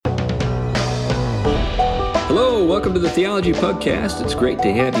welcome to the Theology Podcast. It's great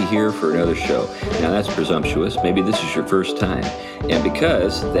to have you here for another show. Now, that's presumptuous. Maybe this is your first time. And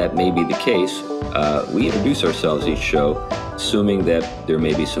because that may be the case, we introduce ourselves each show, assuming that there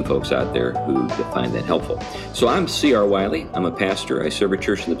may be some folks out there who find that helpful. So I'm C.R. Wiley. I'm a pastor. I serve a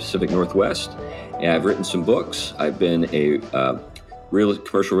church in the Pacific Northwest. And I've written some books. I've been a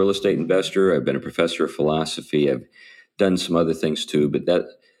commercial real estate investor. I've been a professor of philosophy. I've done some other things too, but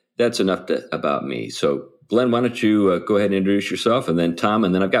that's enough about me. So Glenn, why don't you go ahead and introduce yourself, and then Tom,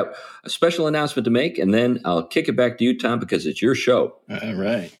 and then I've got a special announcement to make, and then I'll kick it back to you, Tom, because it's your show. All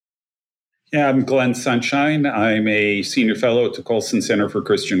right. Yeah, I'm Glenn Sunshine. I'm a senior fellow at the Colson Center for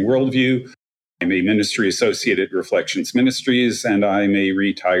Christian Worldview. I'm a ministry associate at Reflections Ministries, and I'm a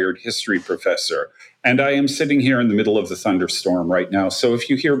retired history professor. And I am sitting here in the middle of the thunderstorm right now. So if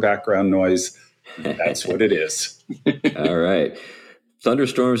you hear background noise, that's what it is. All right.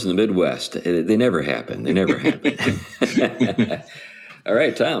 Thunderstorms in the Midwest. They never happen. They never happen. All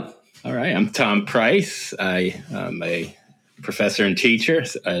right, Tom. All right. I'm Tom Price. I am a professor and teacher,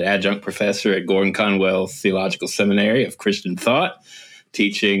 an adjunct professor at Gordon Conwell Theological Seminary of Christian Thought,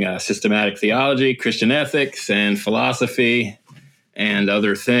 teaching systematic theology, Christian ethics, and philosophy, and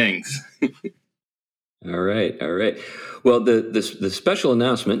other things. All right. Well, the special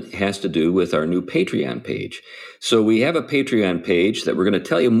announcement has to do with our new Patreon page. So we have a Patreon page that we're going to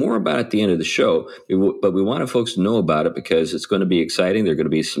tell you more about at the end of the show, but we want folks to know about it because it's going to be exciting. There are going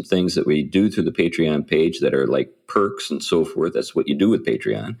to be some things that we do through the Patreon page that are like perks and so forth. That's what you do with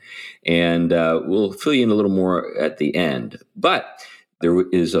Patreon. And we'll fill you in a little more at the end. But there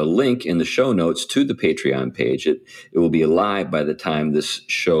is a link in the show notes to the Patreon page. It will be live by the time this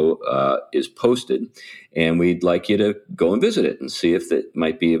show is posted, and we'd like you to go and visit it and see if it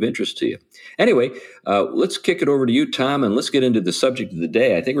might be of interest to you. Anyway, let's kick it over to you, Tom, and let's get into the subject of the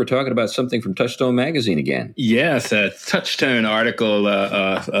day. I think we're talking about something from Touchstone Magazine again. Yes, a Touchstone article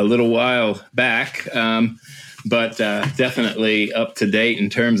a little while back. But definitely up to date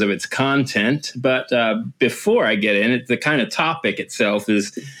in terms of its content. But before I get in it, the kind of topic itself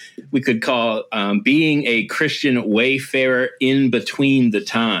is we could call being a Christian wayfarer in between the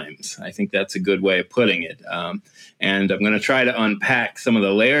times. I think that's a good way of putting it. And I'm going to try to unpack some of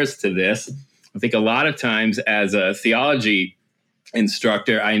the layers to this. I think a lot of times as a theology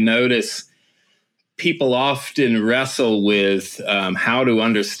instructor, I notice people often wrestle with how to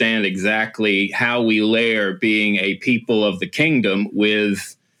understand exactly how we layer being a people of the kingdom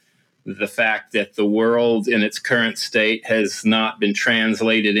with the fact that the world in its current state has not been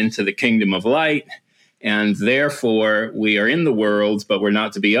translated into the kingdom of light. And therefore, we are in the world, but we're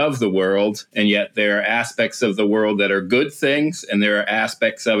not to be of the world. And yet there are aspects of the world that are good things, and there are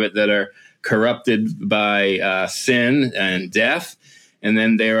aspects of it that are corrupted by sin and death. And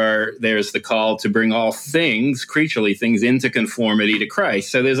then there's the call to bring all things, creaturely things, into conformity to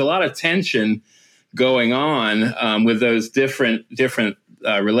Christ. So there's a lot of tension going on with those different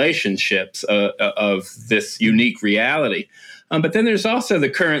relationships of this unique reality. But then there's also the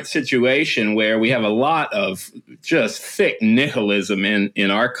current situation where we have a lot of just thick nihilism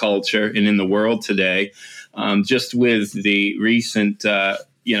in our culture and in the world today, just with the recent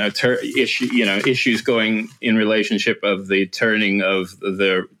issues going in relationship of the turning of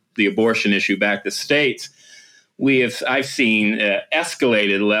the abortion issue back to states. I've seen an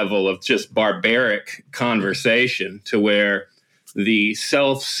escalated level of just barbaric conversation to where the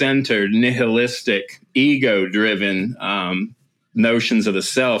self-centered, nihilistic, ego-driven notions of the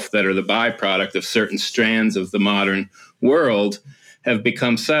self that are the byproduct of certain strands of the modern world have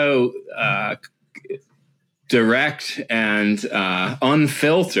become so direct and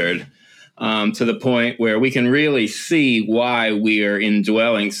unfiltered to the point where we can really see why we are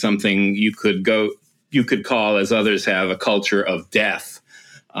indwelling something you could call, as others have, a culture of death.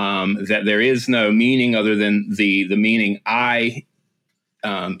 That there is no meaning other than the meaning I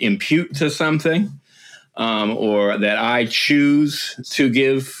impute to something, or that I choose to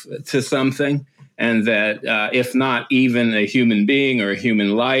give to something. And that if not even a human being or a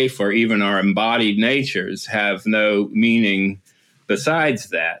human life or even our embodied natures have no meaning besides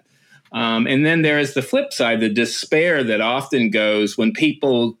that. And then there is the flip side, the despair that often goes when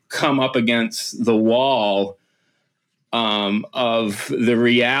people come up against the wall of the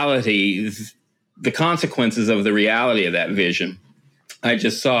reality, the consequences of the reality of that vision. I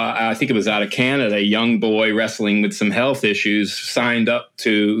just saw, I think it was out of Canada, a young boy wrestling with some health issues signed up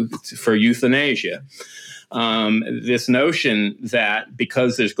for euthanasia. This notion that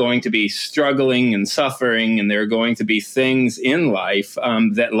because there's going to be struggling and suffering and there are going to be things in life,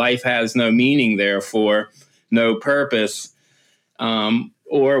 that life has no meaning, therefore no purpose,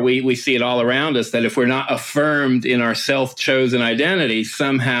 or we see it all around us, that if we're not affirmed in our self-chosen identity,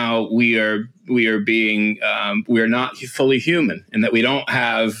 somehow we are not fully human, and that we don't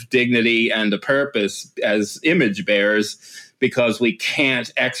have dignity and a purpose as image bearers because we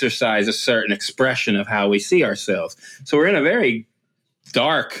can't exercise a certain expression of how we see ourselves. So we're in a very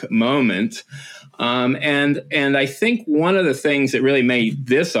dark moment. And I think one of the things that really made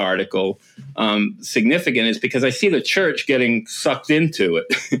this article significant is because I see the church getting sucked into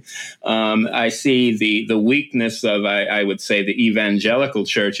it. I see the weakness of, I would say, the evangelical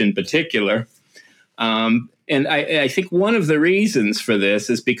church in particular. And I think one of the reasons for this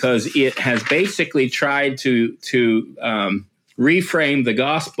is because it has basically tried to reframe the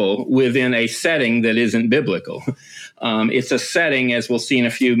gospel within a setting that isn't biblical. It's a setting, as we'll see in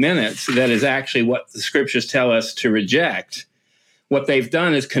a few minutes, that is actually what the scriptures tell us to reject. What they've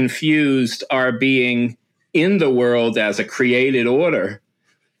done is confused our being in the world as a created order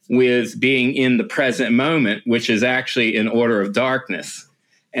with being in the present moment, which is actually an order of darkness.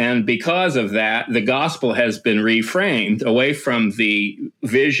 And because of that, the gospel has been reframed away from the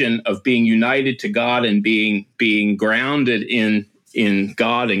vision of being united to God and being grounded in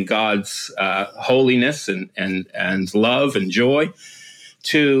God and God's holiness and love and joy,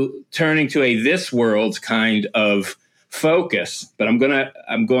 to turning to a this world kind of focus. But I'm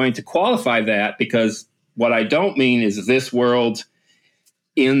going to qualify that, because what I don't mean is this world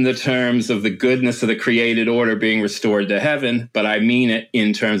in the terms of the goodness of the created order being restored to heaven, but I mean it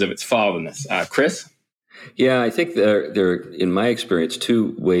in terms of its fallenness. Chris? Yeah, I think there are, in my experience,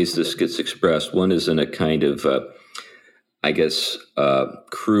 two ways this gets expressed. One is in a kind of,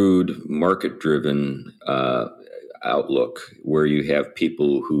 crude, market-driven outlook, where you have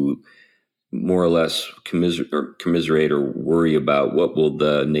people who more or less commiserate or worry about what will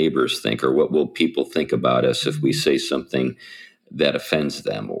the neighbors think, or what will people think about us if we say something that offends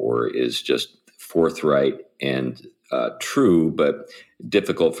them or is just forthright and true, but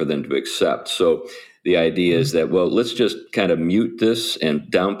difficult for them to accept. So the idea is that, well, let's just kind of mute this and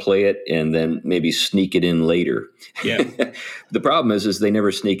downplay it and then maybe sneak it in later. Yeah. The problem is they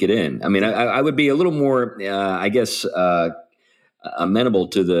never sneak it in. I mean, I would be a little more, amenable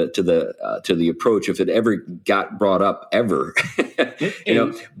to the approach if it ever got brought up ever. But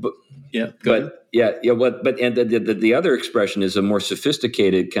the other expression is a more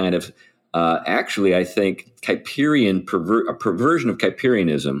sophisticated kind of, actually, I think, Kuyperian perversion of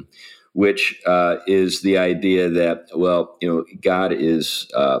Kuyperianism, which is the idea that, well, God is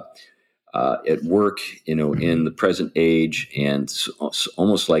at work, in the present age, and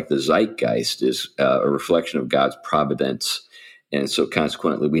almost like the zeitgeist is a reflection of God's providence, and so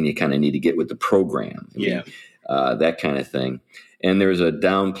consequently, we need to get with the program, that kind of thing. And there's a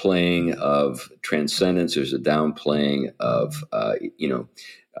downplaying of transcendence. There's a downplaying of,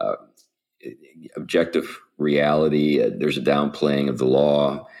 objective reality. There's a downplaying of the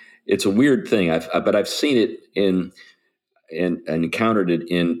law. It's a weird thing. But I've seen it and encountered it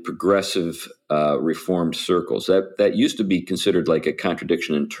in progressive reformed circles. That used to be considered like a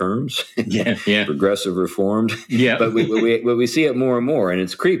contradiction in terms. Yeah. Progressive reformed. Yeah. But we see it more and more, and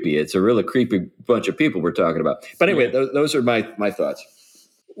it's creepy. It's a really creepy bunch of people we're talking about. But anyway, those are my thoughts.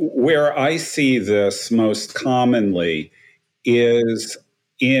 Where I see this most commonly is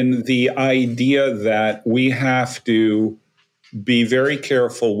in the idea that we have to be very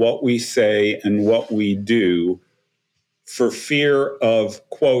careful what we say and what we do, for fear of,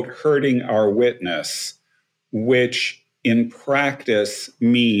 quote, hurting our witness, which in practice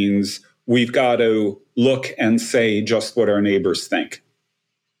means we've got to look and say just what our neighbors think.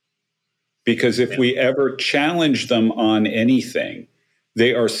 Because if we ever challenge them on anything,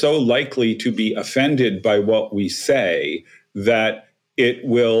 they are so likely to be offended by what we say that it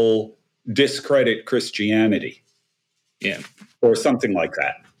will discredit Christianity. Yeah. Or something like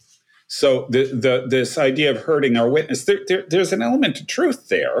that. So this idea of hurting our witness, there's an element of truth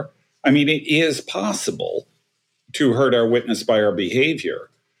there. I mean, it is possible to hurt our witness by our behavior.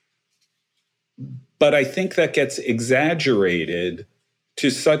 But I think that gets exaggerated to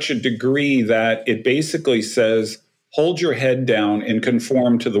such a degree that it basically says, hold your head down and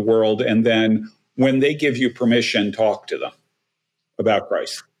conform to the world, and then when they give you permission, talk to them about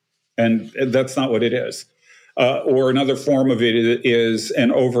Christ. And that's not what it is. Or another form of it is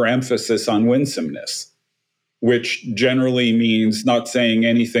an overemphasis on winsomeness, which generally means not saying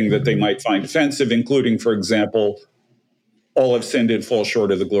anything that they might find offensive, including, for example, all have sinned and fall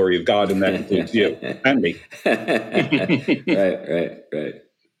short of the glory of God, and that includes you and me. Right.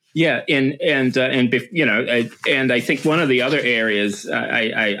 Yeah, and I think one of the other areas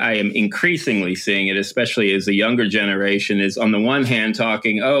I am increasingly seeing it, especially as the younger generation, is on the one hand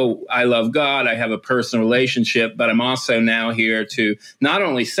talking, oh, I love God, I have a personal relationship, but I'm also now here to not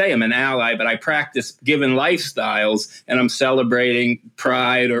only say I'm an ally, but I practice given lifestyles, and I'm celebrating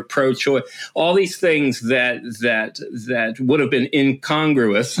pride or pro-choice, all these things that would have been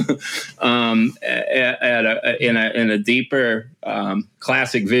incongruous in a deeper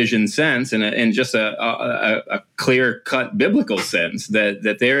classic vision sense, and in just a clear-cut biblical sense,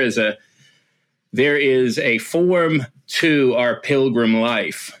 that there is a form to our pilgrim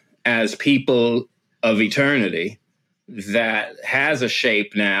life as people of eternity that has a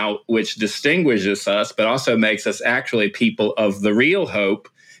shape now which distinguishes us, but also makes us actually people of the real hope,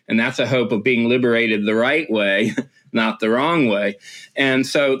 and that's a hope of being liberated the right way, not the wrong way. And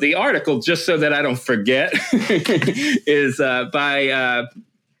so the article, just so that I don't forget, is by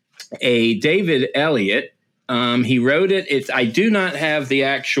a David Elliott. He wrote it. I do not have the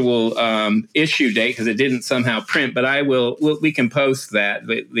actual issue date because it didn't somehow print, but we can post that,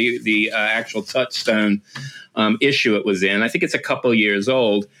 the actual Touchstone issue it was in. I think it's a couple years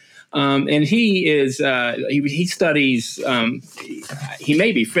old. And he is he studies. He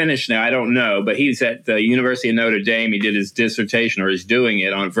may be finished now. I don't know, but he's at the University of Notre Dame. He did his dissertation, or is doing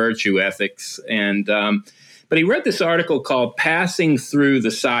it, on virtue ethics. And but he read this article called "Passing Through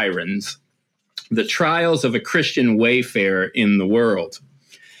the Sirens: The Trials of a Christian Wayfarer in the World."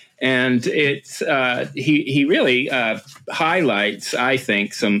 And it's he really highlights, I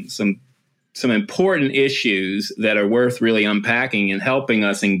think, some important issues that are worth really unpacking and helping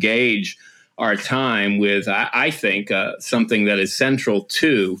us engage our time with, I think, something that is central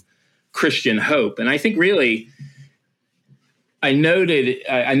to Christian hope. And I think really, I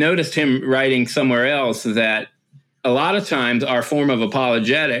noticed him writing somewhere else that a lot of times our form of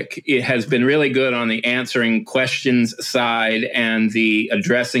apologetic, it has been really good on the answering questions side and the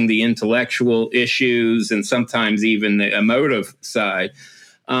addressing the intellectual issues and sometimes even the emotive side.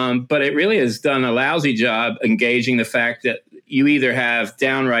 But it really has done a lousy job engaging the fact that you either have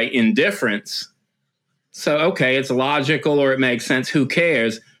downright indifference, so, okay, it's logical or it makes sense, who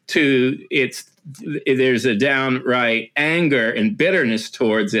cares, to there's a downright anger and bitterness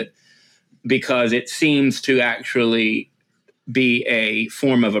towards it because it seems to actually be a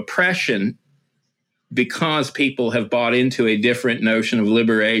form of oppression because people have bought into a different notion of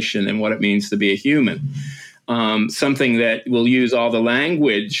liberation and what it means to be a human. Something that will use all the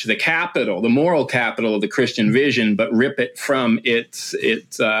language, the capital, the moral capital of the Christian vision, but rip it from its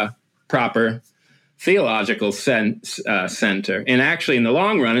proper theological center. And actually, in the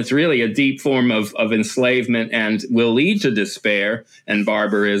long run, it's really a deep form of enslavement and will lead to despair and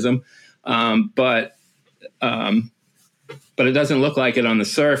barbarism. But it doesn't look like it on the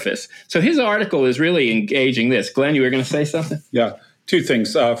surface. So his article is really engaging this. Glenn, you were going to say something? Yeah. Two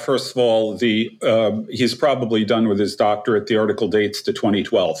things. First of all, he's probably done with his doctorate. The article dates to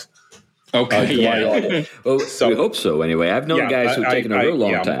 2012. Okay. Well, so, we hope so. Anyway, I've known guys who've taken a real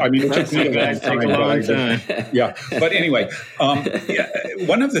long time. I mean, it took me a long time. Yeah. But anyway,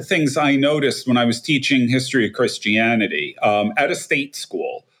 one of the things I noticed when I was teaching history of Christianity at a state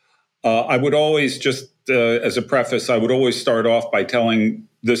school, I would always just, as a preface, I would always start off by telling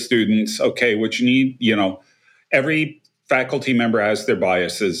the students, okay, what you need, every faculty member has their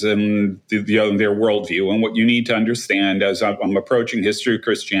biases and their worldview. And what you need to understand as I'm approaching history of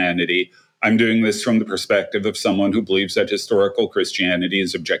Christianity, I'm doing this from the perspective of someone who believes that historical Christianity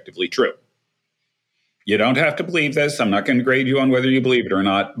is objectively true. You don't have to believe this. I'm not going to grade you on whether you believe it or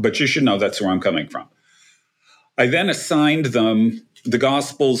not, but you should know that's where I'm coming from. I then assigned them the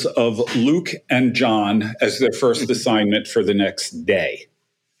Gospels of Luke and John as their first assignment for the next day.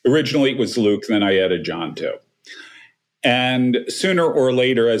 Originally, it was Luke, then I added John too. And sooner or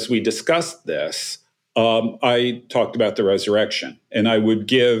later, as we discussed this, I talked about the resurrection, and I would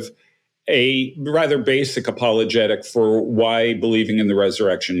give a rather basic apologetic for why believing in the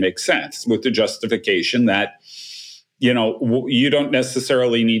resurrection makes sense, with the justification that, you don't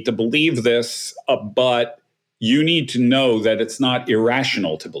necessarily need to believe this, but you need to know that it's not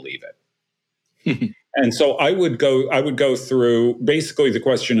irrational to believe it. And so I would go through, basically the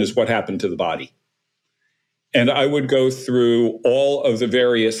question is, what happened to the body? And I would go through all of the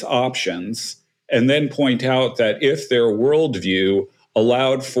various options and then point out that if their worldview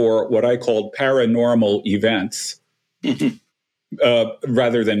allowed for what I called paranormal events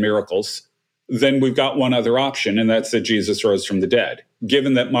rather than miracles, then we've got one other option, and that's that Jesus rose from the dead.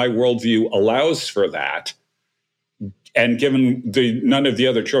 Given that my worldview allows for that, and given none of the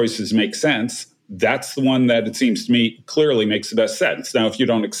other choices make sense, that's the one that it seems to me clearly makes the best sense. Now, if you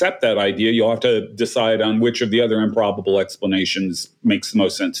don't accept that idea, you'll have to decide on which of the other improbable explanations makes the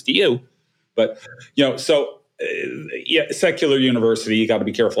most sense to you. But, secular university, you got to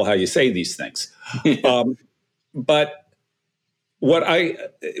be careful how you say these things. But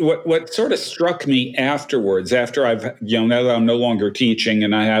what sort of struck me afterwards, after I've, now that I'm no longer teaching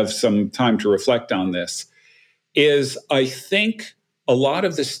and I have some time to reflect on this, is I think a lot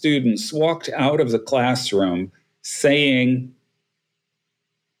of the students walked out of the classroom saying,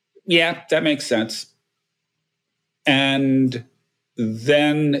 yeah, that makes sense. And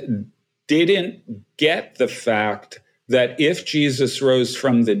then didn't get the fact that if Jesus rose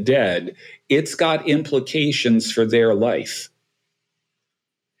from the dead, it's got implications for their life.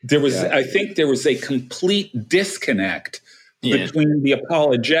 I think there was a complete disconnect between the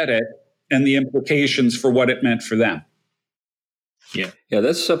apologetic and the implications for what it meant for them. Yeah,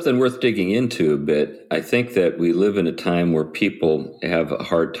 that's something worth digging into a bit. I think that we live in a time where people have a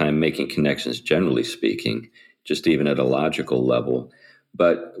hard time making connections, generally speaking, just even at a logical level.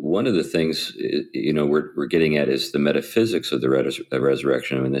 But one of the things, we're getting at is the metaphysics of the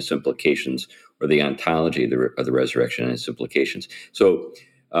resurrection and its implications, or the ontology of the resurrection and its implications. So,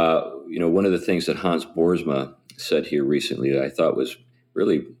 one of the things that Hans Boersma said here recently that I thought was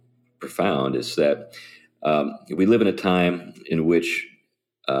really profound is that we live in a time in which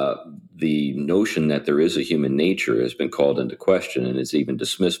the notion that there is a human nature has been called into question and is even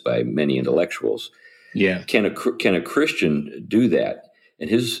dismissed by many intellectuals. Yeah, can a Christian do that? And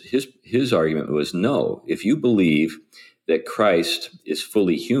his argument was no. If you believe that Christ is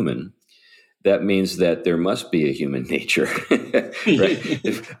fully human, that means that there must be a human nature,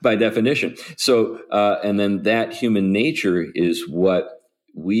 right? By definition. So, and then that human nature is what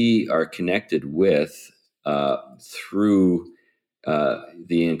we are connected with through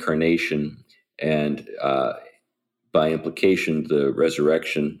the incarnation and by implication, the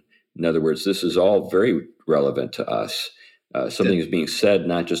resurrection. In other words, this is all very relevant to us. Something is being said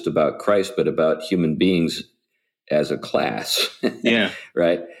not just about Christ, but about human beings as a class. Yeah.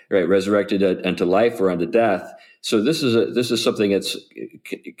 Right. Resurrected unto life or unto death. So this is something that's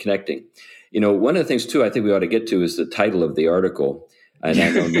connecting. One of the things too, I think we ought to get to is the title of the article. And I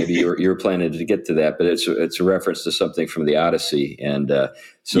know maybe you're planning to get to that, but it's a reference to something from the Odyssey, and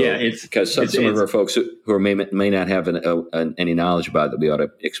because some of our folks who may not have any knowledge about it, that we ought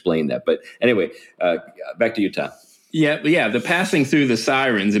to explain that. But anyway, back to you, Tom. Yeah, the passing through the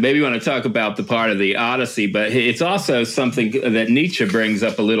sirens, and maybe you want to talk about the part of the Odyssey, but it's also something that Nietzsche brings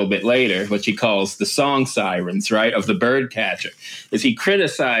up a little bit later, which he calls the song sirens, right, of the bird catcher, is he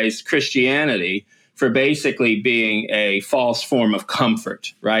criticized Christianity for basically being a false form of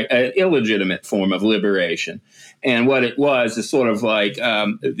comfort, right, an illegitimate form of liberation. And what it was is sort of like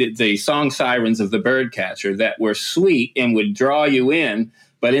the song sirens of the bird catcher that were sweet and would draw you in.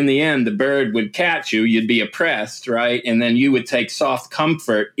 But in the end, the bird would catch you, you'd be oppressed, right? And then you would take soft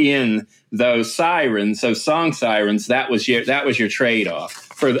comfort in those sirens, those song sirens. That was your trade-off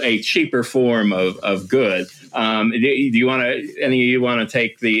for a cheaper form of good. Do you want to, any of you want to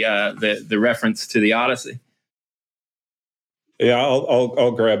take the reference to the Odyssey? Yeah,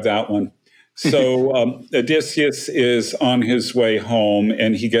 I'll grab that one. So Odysseus is on his way home,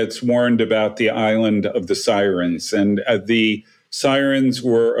 and he gets warned about the island of the Sirens, and the Sirens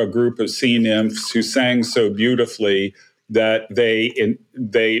were a group of sea nymphs who sang so beautifully that they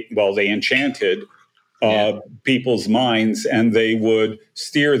enchanted people's minds, and they would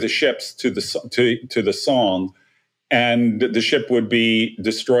steer the ships to the song, and the ship would be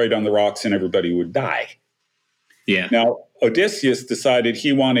destroyed on the rocks, and everybody would die. Yeah. Now Odysseus decided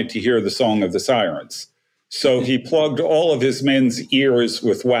he wanted to hear the song of the Sirens. So he plugged all of his men's ears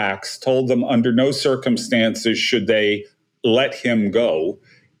with wax, told them under no circumstances should they let him go,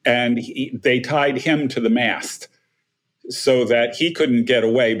 and they tied him to the mast so that he couldn't get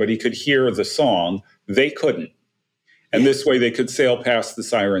away, but he could hear the song. They couldn't. And this way they could sail past the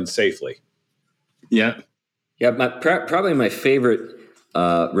Sirens safely. Yeah. Yeah, probably my favorite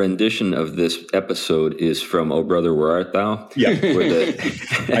rendition of this episode is from "Oh Brother, Where Art Thou?" Yeah.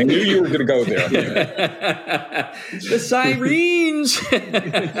 I knew you were going to go there. The sirens.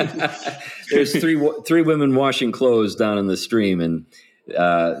 There's three women washing clothes down in the stream, and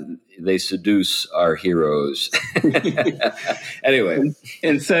they seduce our heroes. Anyway,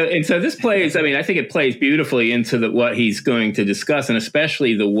 and so this plays. I mean, I think it plays beautifully into what he's going to discuss, and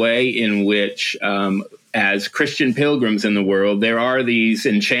especially the way in which, as Christian pilgrims in the world, there are these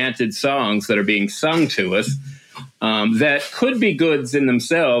enchanted songs that are being sung to us that could be goods in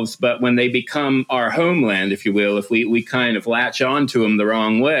themselves, but when they become our homeland, if you will, if we kind of latch onto them the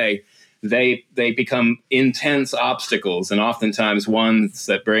wrong way, they become intense obstacles, and oftentimes ones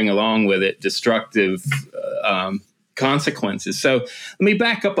that bring along with it destructive consequences. So let me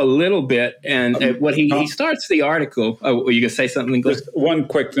back up a little bit. And what he starts the article. Oh, were you going to say something, Glenn? Just one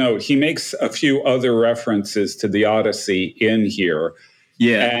quick note. He makes a few other references to the Odyssey in here.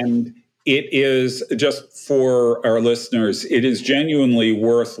 Yeah. And it is, just for our listeners, it is genuinely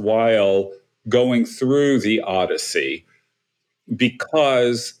worthwhile going through the Odyssey,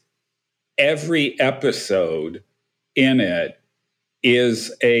 because every episode in it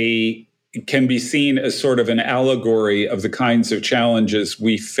can be seen as sort of an allegory of the kinds of challenges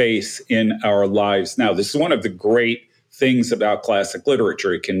we face in our lives now. This is one of the great things about classic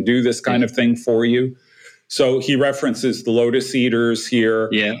literature. It can do this kind of thing for you. So he references the Lotus Eaters here.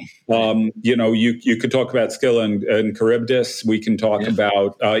 Yeah. You could talk about Scylla and Charybdis. We can talk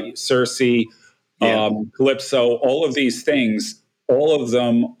about Circe, Calypso, all of these things. All of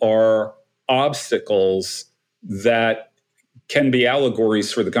them are obstacles that can be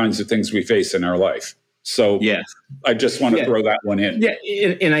allegories for the kinds of things we face in our life. So I just want to throw that one in. Yeah,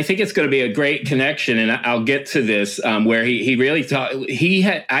 and I think it's going to be a great connection, and I'll get to this, where he really taught.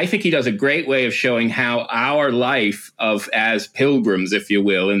 I think he does a great way of showing how our life as pilgrims, if you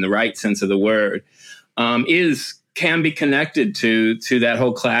will, in the right sense of the word, can be connected to that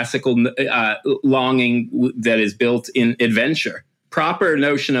whole classical longing that is built in adventure. Proper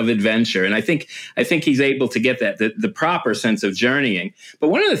notion of adventure. And I think he's able to get that, the proper sense of journeying. But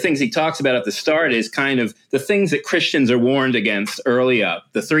one of the things he talks about at the start is kind of the things that Christians are warned against early up,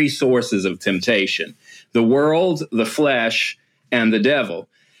 the three sources of temptation: the world, the flesh, and the devil.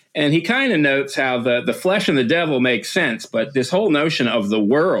 And he kind of notes how the flesh and the devil make sense, but this whole notion of the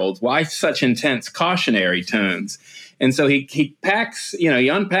world, why such intense cautionary tones? And so he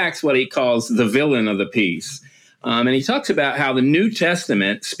unpacks what he calls the villain of the piece. And he talks about how the New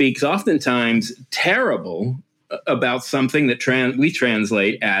Testament speaks oftentimes terrible about something that we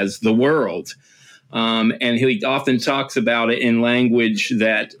translate as the world. And he often talks about it in language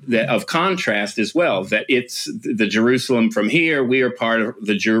that of contrast as well, that it's the Jerusalem from here, we are part of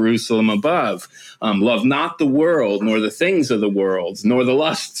the Jerusalem above. Love not the world, nor the things of the world, nor the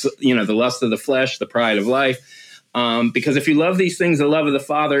lusts, the lust of the flesh, the pride of life. Because if you love these things, the love of the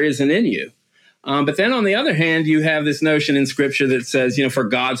Father isn't in you. But then on the other hand, you have this notion in Scripture that says, for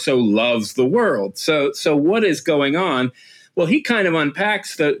God so loves the world. So what is going on? Well, he kind of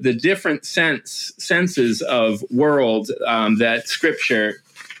unpacks the different senses of world that Scripture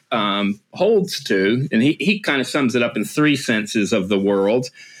holds to, and he kind of sums it up in three senses of the world.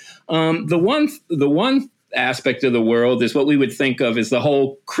 The one aspect of the world is what we would think of as the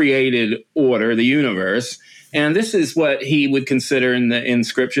whole created order, the universe. And this is what he would consider in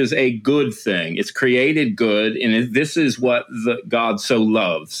Scriptures a good thing. It's created good, and this is what God so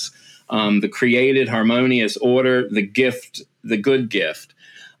loves. The created harmonious order, the gift, the good gift.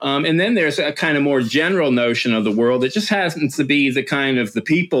 And then there's a kind of more general notion of the world that just happens to be the kind of the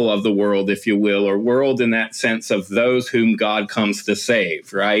people of the world, if you will, or world in that sense of those whom God comes to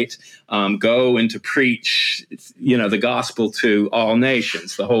save, right? Go and to preach, the gospel to all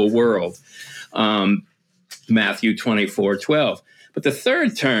nations, the whole world. Matthew 24:12. But the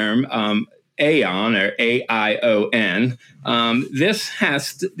third term, aeon, or A-I-O-N,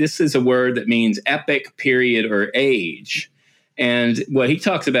 this is a word that means epic, period, or age. And what he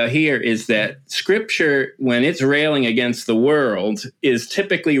talks about here is that Scripture, when it's railing against the world, is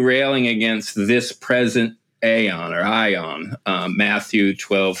typically railing against this present aeon or ion, Matthew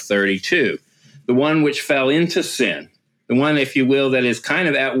 12:32, the one which fell into sin. The one, if you will, that is kind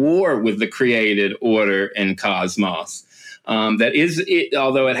of at war with the created order and cosmos. That is,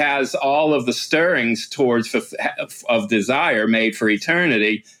 although it has all of the stirrings towards of desire made for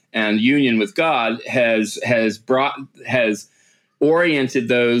eternity and union with God, has oriented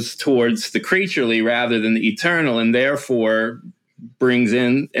those towards the creaturely rather than the eternal, and therefore brings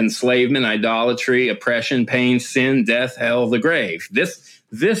in enslavement, idolatry, oppression, pain, sin, death, hell, the grave.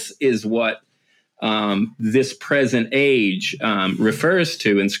 This is what this present age refers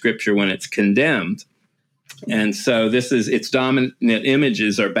to in Scripture when it's condemned. And so its dominant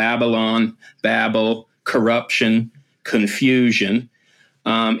images are Babylon, Babel, corruption, confusion.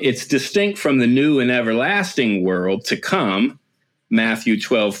 It's distinct from the new and everlasting world to come, Matthew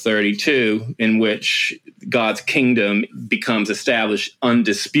 12:32, in which God's kingdom becomes established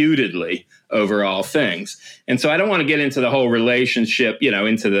undisputedly over all things. And so I don't want to get into the whole relationship,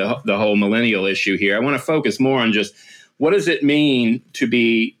 into the whole millennial issue here. I want to focus more on just what does it mean to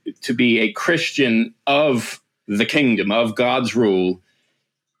be a Christian of the kingdom, of God's rule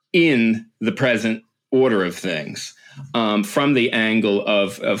in the present order of things. from the angle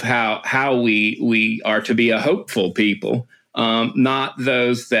of how we are to be a hopeful people, not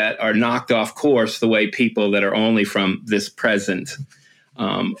those that are knocked off course the way people that are only from this present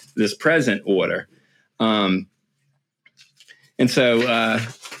order. And so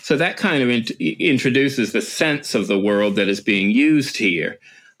that kind of introduces the sense of the world that is being used here.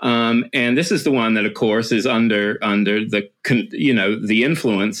 And this is the one that, of course, is under the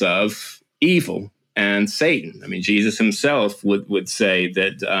influence of evil and Satan. I mean, Jesus himself would say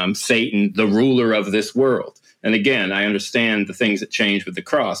that Satan, the ruler of this world. And again, I understand the things that change with the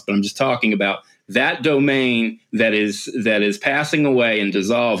cross, but I'm just talking about that domain that is passing away and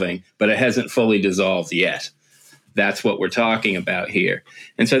dissolving, but it hasn't fully dissolved yet. That's what we're talking about here.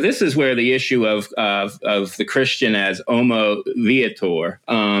 And so this is where the issue of the Christian as homo viator,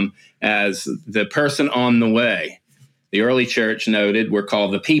 as the person on the way. The early church noted were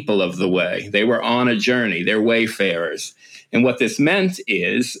called the people of the way. They were on a journey. They're wayfarers. And what this meant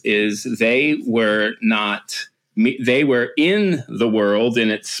is they were in the world in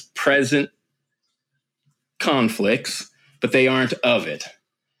its present conflicts, but they aren't of it.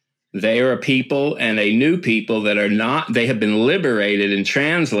 They are a people and a new people that are not, they have been liberated and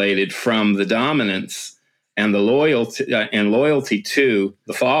translated from the dominance and the loyalty to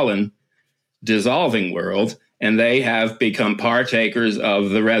the fallen, dissolving world, and they have become partakers of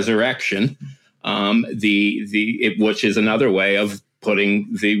the resurrection, which is another way of putting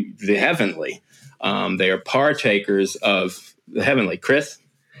the heavenly. They are partakers of the heavenly. Chris?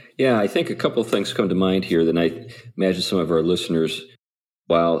 Yeah, I think a couple of things come to mind here that I imagine some of our listeners,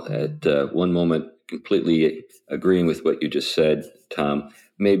 while at one moment completely agreeing with what you just said, Tom,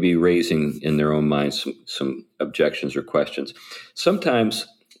 may be raising in their own minds some objections or questions. Sometimes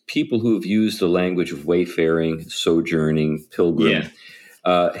people who have used the language of wayfaring, sojourning, pilgrim,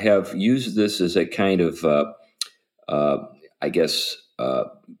 have used this as a kind of,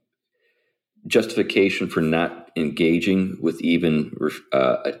 justification for not engaging with even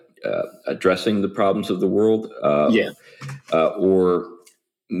addressing the problems of the world, or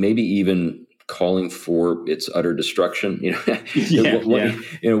maybe even calling for its utter destruction.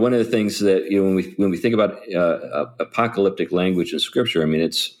 One of the things that when we think about apocalyptic language in Scripture, I mean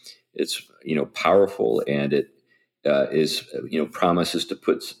it's powerful, and it is promises to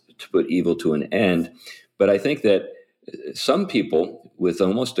put evil to an end. But I think that some people, with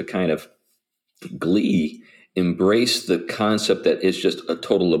almost a kind of glee, embrace the concept that it's just a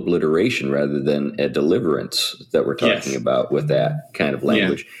total obliteration rather than a deliverance that we're talking about with that kind of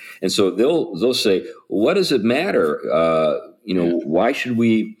language. And so they'll say, what does it matter? Why should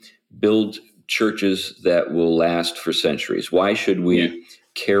we build churches that will last for centuries? Why should we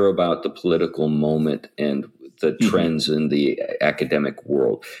care about the political moment and the trends in the academic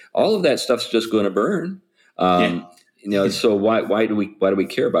world? All of that stuff's just going to burn. So why do we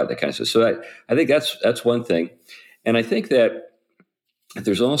care about that kind of stuff? So I think that's one thing, and I think that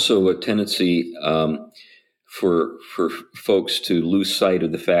there's also a tendency for folks to lose sight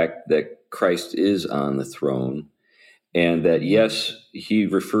of the fact that Christ is on the throne, and that yes, he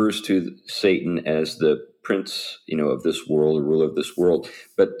refers to Satan as the prince, of this world, the ruler of this world,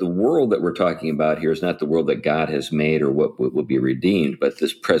 but the world that we're talking about here is not the world that God has made or what will be redeemed, but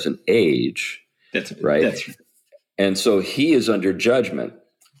this present age. That's right. That's right. And so he is under judgment.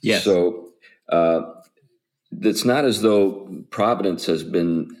 Yes. So it's not as though providence has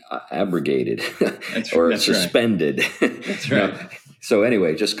been abrogated or suspended. Right. That's right. So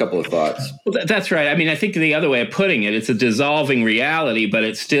anyway, just a couple of thoughts. Well, that's right. I mean, I think the other way of putting it, it's a dissolving reality, but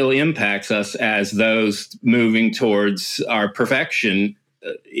it still impacts us as those moving towards our perfection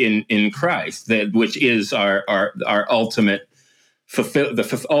in Christ, which is our ultimate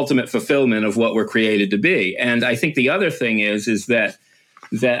ultimate fulfillment of what we're created to be. And I think the other thing is that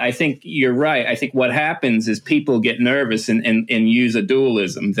I think you're right. I think what happens is people get nervous and use a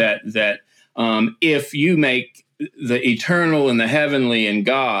dualism that if you make the eternal and the heavenly and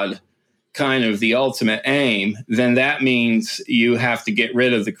God kind of the ultimate aim, then that means you have to get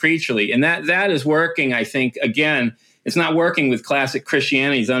rid of the creaturely. And that is working, I think, again, it's not working with classic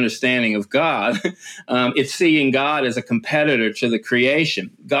Christianity's understanding of God. It's seeing God as a competitor to the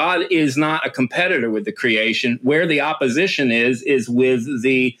creation. God is not a competitor with the creation. Where the opposition is with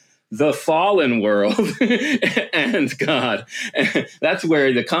the fallen world and God. That's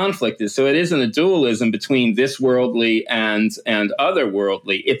where the conflict is. So it isn't a dualism between this worldly and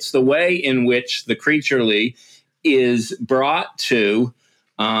otherworldly. It's the way in which the creaturely is brought to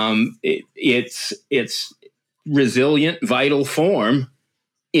its resilient, vital form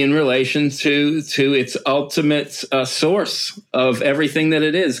in relation to its ultimate source of everything that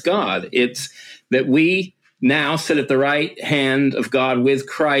it is, God. It's that we now sit at the right hand of God with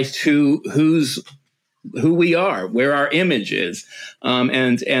Christ, who we are, where our image is.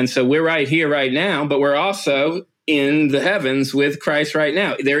 And so we're right here, right now, but we're also in the heavens with Christ right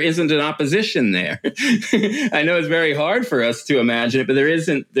now. There isn't an opposition there. I know it's very hard for us to imagine it, but there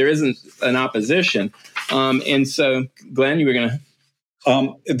isn't an opposition. And so, Glenn, you were going to...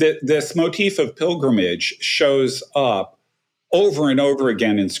 This motif of pilgrimage shows up over and over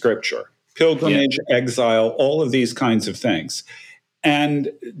again in Scripture. Pilgrimage, exile, all of these kinds of things.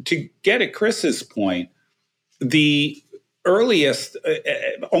 And to get at Chris's point, the earliest,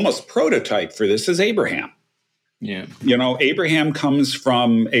 almost prototype for this is Abraham. Yeah. Abraham comes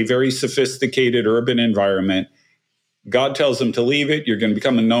from a very sophisticated urban environment. God tells him to leave it. You're going to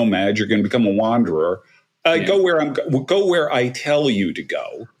become a nomad. You're going to become a wanderer. Go where I tell you to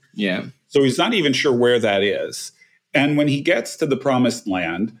go. Yeah. So he's not even sure where that is. And when he gets to the promised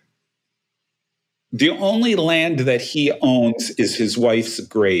land, the only land that he owns is his wife's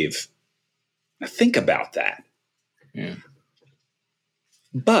grave. Now think about that. Yeah.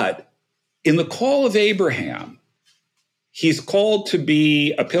 But in the call of Abraham, he's called to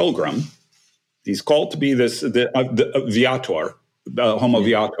be a pilgrim. He's called to be the viator, homo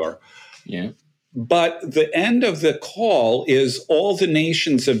viator. Yeah. But the end of the call is all the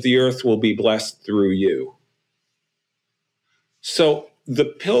nations of the earth will be blessed through you. So the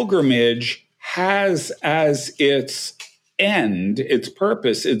pilgrimage has as its end, its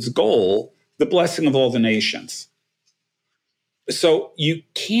purpose, its goal, the blessing of all the nations. So you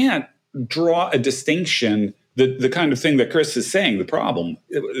can't draw a distinction, the kind of thing that Chris is saying, the problem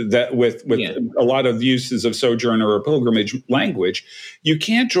that with a lot of uses of sojourner or pilgrimage language, you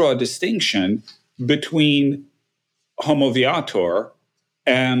can't draw a distinction between homo viator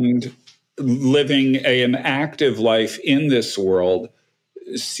and living an active life in this world,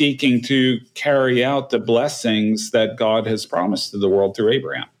 seeking to carry out the blessings that God has promised to the world through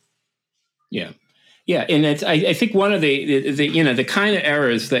Abraham. Yeah. Yeah, and I think one of the kind of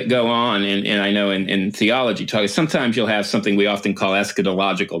errors that go on, and I know in theology talk, is sometimes you'll have something we often call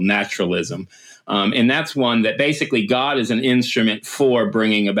eschatological naturalism. And that's one that basically God is an instrument for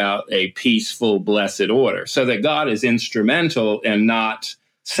bringing about a peaceful, blessed order, so that God is instrumental and not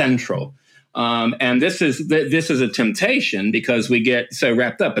central. And this is a temptation because we get so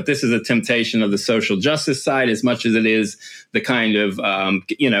wrapped up, but this is a temptation of the social justice side as much as it is the kind of,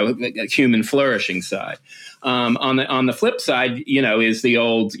 human flourishing side. On the flip side, is the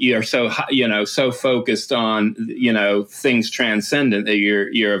old, you're so focused on, things transcendent that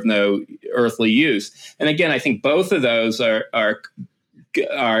you're of no earthly use. And again, I think both of those are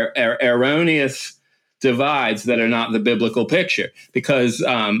erroneous divides that are not the biblical picture, because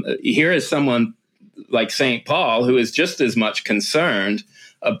here is someone like St. Paul who is just as much concerned,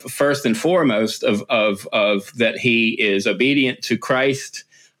 first and foremost, of that he is obedient to Christ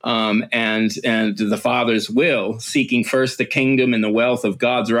and the Father's will, seeking first the kingdom and the wealth of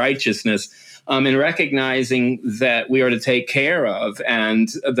God's righteousness, and recognizing that we are to take care of and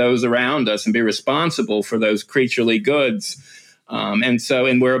those around us and be responsible for those creaturely goods.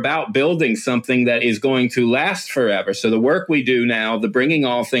 And we're about building something that is going to last forever. So the work we do now, the bringing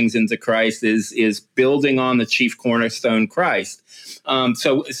all things into Christ, is building on the chief cornerstone, Christ.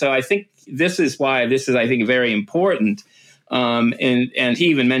 So I think this is why this is, I think, very important. And he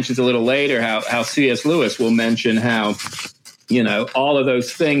even mentions a little later how C.S. Lewis will mention how, all of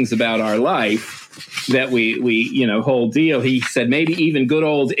those things about our life that we hold deal. He said maybe even good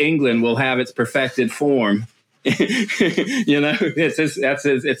old England will have its perfected form. It's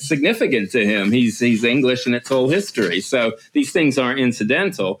significant to him. He's English in its whole history. So these things aren't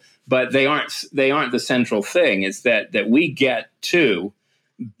incidental, but they aren't the central thing. It's that we get to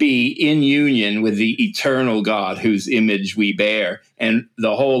be in union with the eternal God whose image we bear, and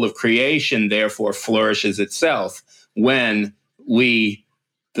the whole of creation therefore flourishes itself when we,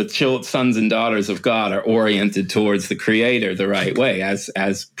 the sons and daughters of God, are oriented towards the Creator the right way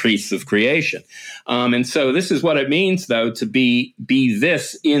as priests of creation. And so this is what it means, though, to be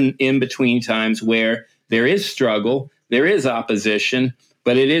this in between times where there is struggle, there is opposition,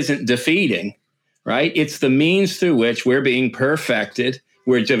 but it isn't defeating, right? It's the means through which we're being perfected.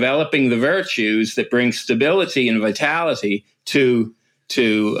 We're developing the virtues that bring stability and vitality to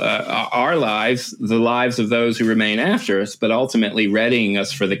our lives, the lives of those who remain after us, but ultimately readying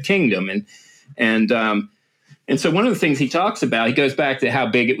us for the kingdom. And so one of the things he talks about, he goes back to how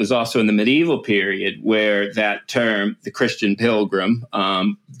big it was also in the medieval period, where that term, the Christian pilgrim,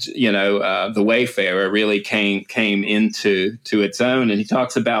 the wayfarer, really came into its own. And he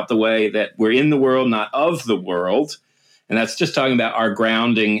talks about the way that we're in the world, not of the world. And that's just talking about our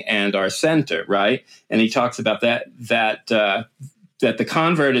grounding and our center, right? And he talks about that the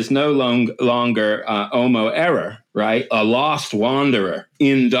convert is no longer homo error, right? A lost wanderer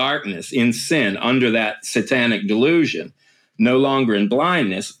in darkness, in sin, under that satanic delusion, no longer in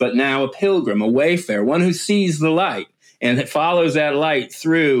blindness, but now a pilgrim, a wayfarer, one who sees the light and it follows that light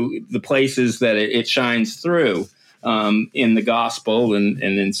through the places that it shines through in the gospel and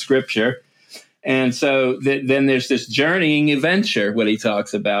in scripture. And so then there's this journeying adventure, what he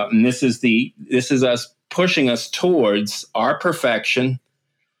talks about. And this is us pushing us towards our perfection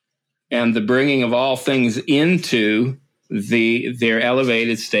and the bringing of all things into their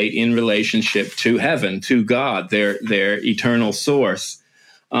elevated state in relationship to heaven, to God, their eternal source.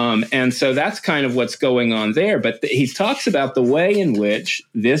 And so that's kind of what's going on there. But he talks about the way in which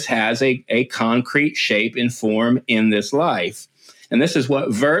this has a concrete shape and form in this life. And this is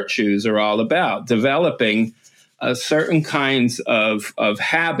what virtues are all about, developing certain kinds of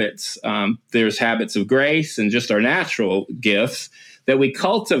habits. There's habits of grace and just our natural gifts that we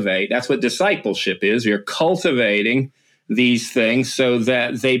cultivate. That's what discipleship is. You're cultivating these things so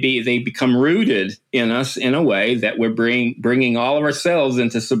that they become rooted in us in a way that we're bringing all of ourselves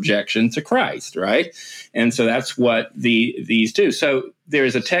into subjection to Christ, right? And so that's what these do. So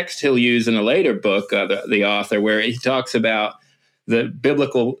there's a text he'll use in a later book, the author, where he talks about the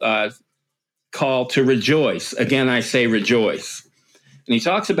biblical call to rejoice. Again, I say rejoice. And he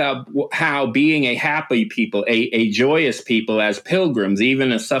talks about how being a happy people, a joyous people as pilgrims,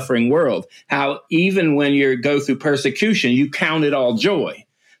 even in a suffering world, how even when you go through persecution, you count it all joy.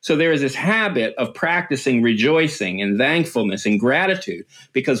 So there is this habit of practicing rejoicing and thankfulness and gratitude,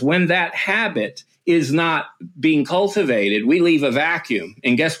 because when that habit is not being cultivated, we leave a vacuum.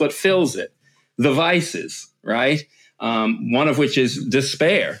 And guess what fills it? The vices, right? One of which is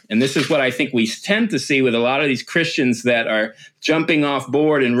despair. And this is what I think we tend to see with a lot of these Christians that are jumping off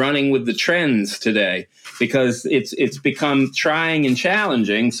board and running with the trends today, because it's become trying and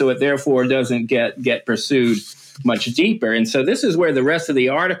challenging, so it therefore doesn't get pursued much deeper. And so this is where the rest of the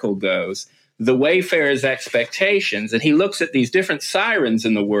article goes, the wayfarer's expectations. And he looks at these different sirens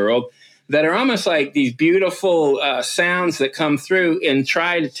in the world that are almost like these beautiful sounds that come through and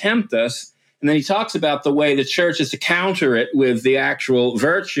try to tempt us. And then he talks about the way the church is to counter it with the actual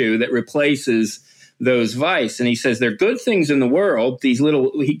virtue that replaces those vice. And he says there are good things in the world, these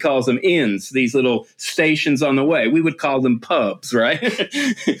little, he calls them inns, these little stations on the way. We would call them pubs, right?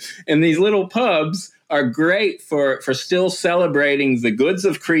 And these little pubs are great for still celebrating the goods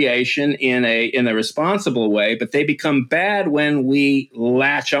of creation in a responsible way, but they become bad when we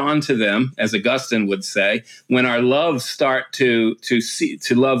latch onto them, as Augustine would say, when our loves start to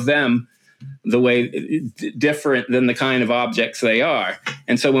love them the way different than the kind of objects they are.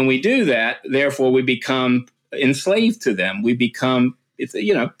 And so when we do that, therefore we become enslaved to them. We become,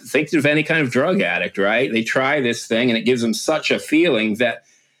 think of any kind of drug addict, right? They try this thing and it gives them such a feeling that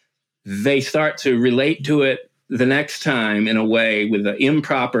they start to relate to it the next time in a way with an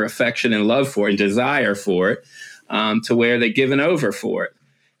improper affection and love for it and desire for it, to where they're given over for it.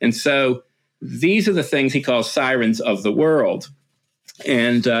 And so these are the things he calls sirens of the world.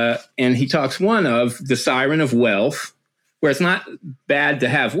 And he talks one of the siren of wealth, where it's not bad to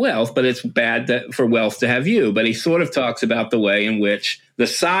have wealth, but it's bad for wealth to have you. But he sort of talks about the way in which the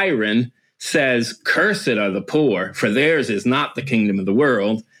siren says, "Cursed are the poor, for theirs is not the kingdom of the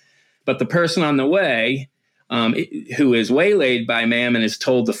world." But the person on the way, who is waylaid by mammon, is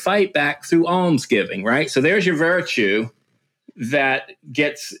told to fight back through almsgiving, right? So there's your virtue that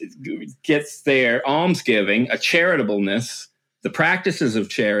gets their almsgiving, a charitableness, the practices of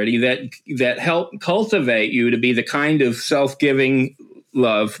charity that help cultivate you to be the kind of self-giving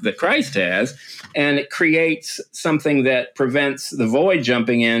love that Christ has. And it creates something that prevents the void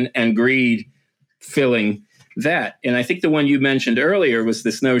jumping in and greed filling that. And I think the one you mentioned earlier was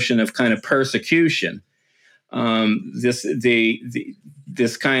this notion of kind of persecution. This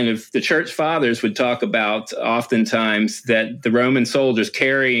kind of, the church fathers would talk about oftentimes that the Roman soldiers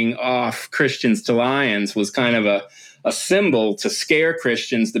carrying off Christians to lions was kind of a symbol to scare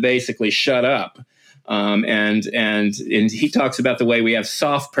Christians to basically shut up. And he talks about the way we have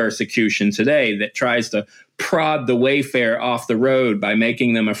soft persecution today that tries to prod the wayfarer off the road by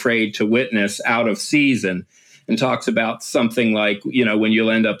making them afraid to witness out of season, and talks about something like, when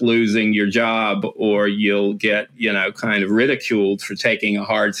you'll end up losing your job or you'll get, kind of ridiculed for taking a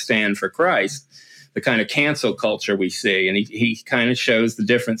hard stand for Christ, the kind of cancel culture we see. And he kind of shows the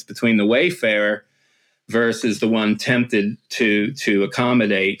difference between the wayfarer versus the one tempted to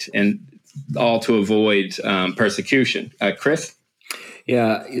accommodate, and all to avoid persecution. Chris?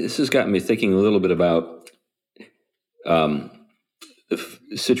 Yeah, this has gotten me thinking a little bit about the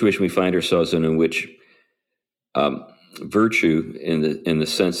situation we find ourselves in which virtue, in the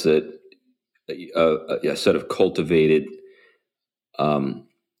sense that a set of cultivated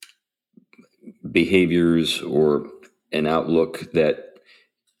behaviors or an outlook that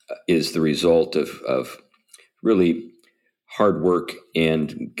is the result of really hard work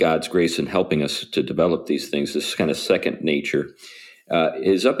and God's grace in helping us to develop these things, this kind of second nature,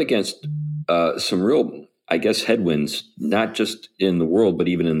 is up against some real, I guess, headwinds, not just in the world, but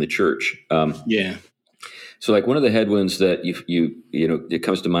even in the church. So like one of the headwinds that you know, it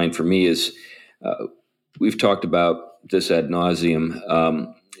comes to mind for me is we've talked about this ad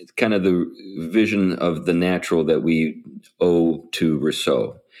nauseum, kind of the vision of the natural that we owe to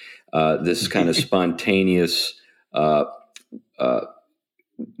Rousseau. This kind of spontaneous, kind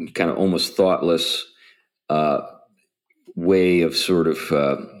of almost thoughtless way of sort of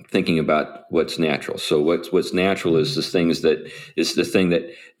thinking about what's natural. So what's natural is the thing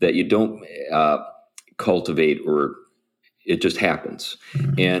that you don't cultivate, or it just happens.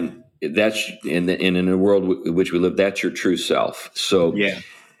 And that's in a world in which we live, that's your true self. So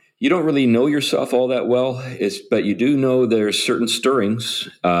you don't really know yourself all that well, but you do know there's certain stirrings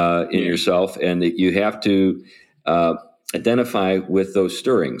in yourself, and that you have to identify with those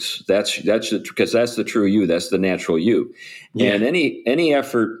stirrings. Because that's the true you. That's the natural you. And any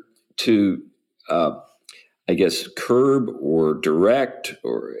effort to, I guess, curb or direct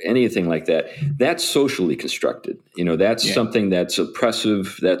or anything like that, that's socially constructed. You know, that's something that's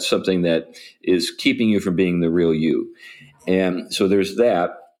oppressive. That's something that is keeping you from being the real you. And so there's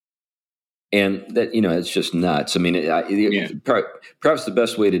that. And that, you know, it's just nuts. I mean, perhaps the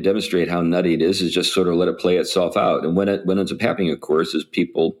best way to demonstrate how nutty it is just sort of let it play itself out. And when it ends up happening, of course, is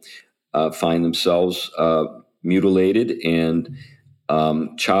people find themselves mutilated and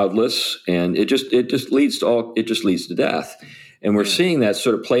childless, and it just leads to death. And we're seeing that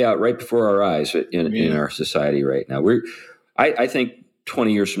sort of play out right before our eyes in our society right now. I think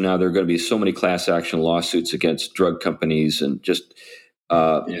 20 years from now, there are going to be so many class action lawsuits against drug companies and just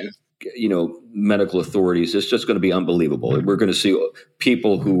you know, medical authorities. It's just going to be unbelievable. We're going to see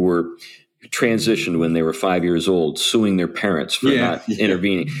people who were transitioned when they were 5 years old suing their parents for not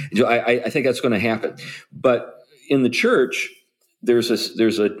intervening. I think that's going to happen. But in the church, there's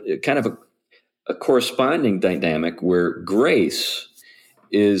a kind of a corresponding dynamic where grace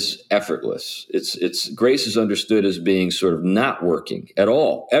is effortless. It's grace is understood as being sort of not working at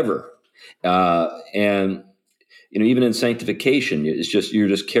all, ever. And you know, even in sanctification, it's just you're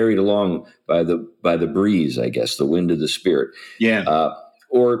just carried along by the breeze, I guess, the wind of the Spirit.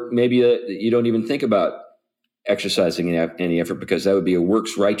 Or maybe you don't even think about exercising any effort, because that would be a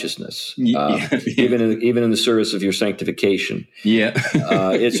works righteousness, even in the service of your sanctification.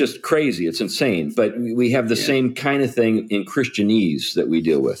 It's just crazy. It's insane. But we have the same kind of thing in Christianese that we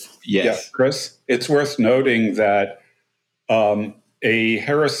deal with. Chris, it's worth noting that a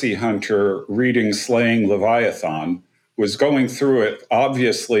heresy hunter reading Slaying Leviathan was going through it,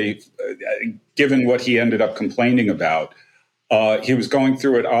 obviously, given what he ended up complaining about. He was going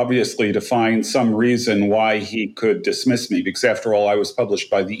through it, obviously, to find some reason why he could dismiss me, because after all, I was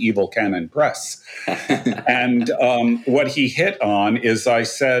published by the Evil Canon Press. And what he hit on is I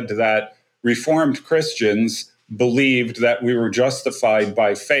said that Reformed Christians believed that we were justified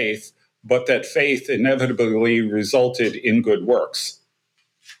by faith, but that faith inevitably resulted in good works.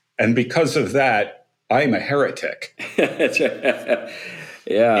 And because of that, I'm a heretic. That's right.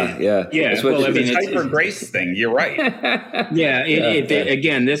 Yeah. Well, it's a hyper grace thing. You're right.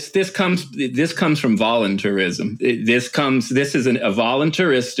 Again, this comes from voluntarism. This is a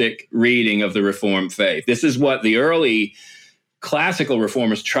voluntaristic reading of the Reformed faith. This is what the early classical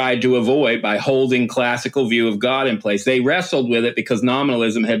reformers tried to avoid by holding classical view of God in place. They wrestled with it because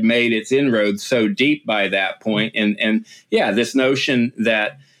nominalism had made its inroads so deep by that point. And this notion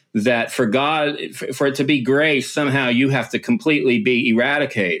that for God, for it to be grace, somehow you have to completely be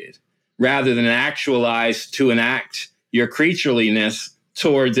eradicated rather than actualized to enact your creatureliness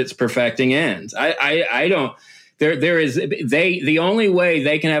towards its perfecting ends. I don't. The only way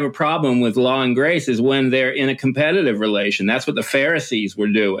they can have a problem with law and grace is when they're in a competitive relation. That's what the Pharisees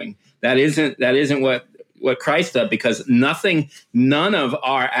were doing. That isn't what Christ did, because none of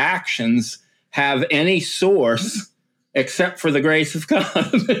our actions have any source except for the grace of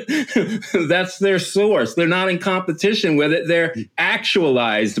God. That's their source. They're not in competition with it. They're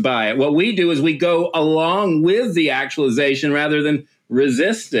actualized by it. What we do is we go along with the actualization rather than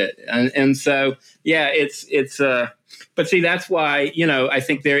resist it. And so, but see, that's why, I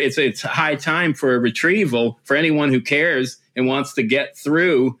think it's high time for a retrieval for anyone who cares and wants to get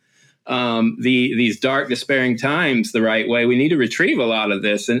through these dark, despairing times the right way. We need to retrieve a lot of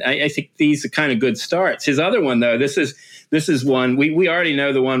this, and I think these are kind of good starts. His other one, though, this is one we already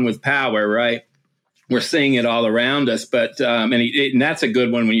know, the one with power, right? We're seeing it all around us, but and that's a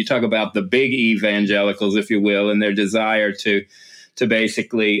good one when you talk about the big evangelicals, if you will, and their desire to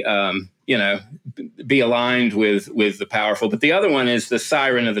basically be aligned with the powerful. But the other one is the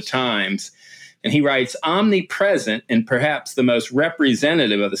siren of the times. And he writes, omnipresent and perhaps the most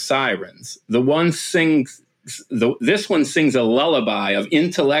representative of the sirens, this one sings a lullaby of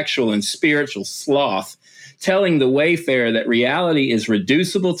intellectual and spiritual sloth, telling the wayfarer that reality is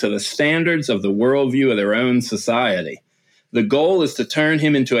reducible to the standards of the worldview of their own society. The goal is to turn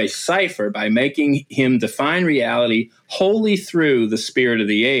him into a cipher by making him define reality wholly through the spirit of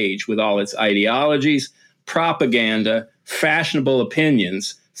the age, with all its ideologies, propaganda, fashionable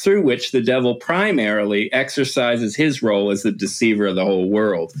opinions, through which the devil primarily exercises his role as the deceiver of the whole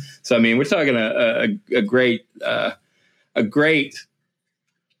world. So, I mean, we're talking a great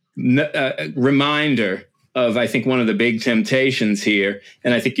reminder of, I think, one of the big temptations here.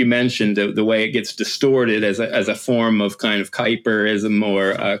 And I think you mentioned the way it gets distorted as a form of kind of Kuyperism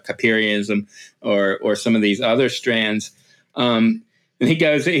or Kuyperianism or some of these other strands. And he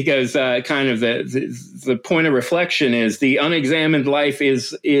goes. Kind of the point of reflection is the unexamined life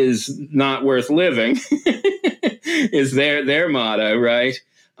is not worth living. Is their motto, right?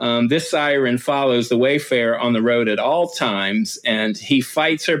 This siren follows the wayfarer on the road at all times, and he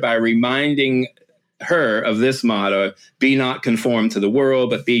fights her by reminding her of this motto: "Be not conformed to the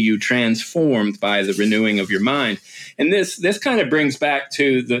world, but be you transformed by the renewing of your mind." And this kind of brings back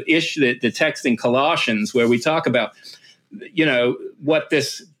to the issue that the text in Colossians, where we talk about, what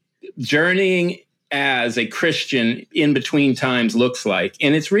this journeying as a Christian in between times looks like.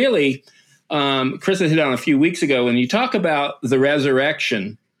 And it's really, Chris hit on a few weeks ago, when you talk about the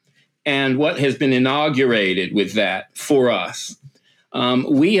resurrection and what has been inaugurated with that for us.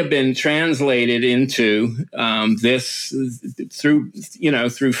 We have been translated into this through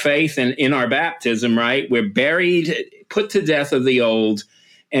faith and in our baptism, right? We're buried, put to death of the old,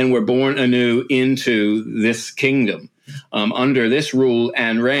 and we're born anew into this kingdom. Under this rule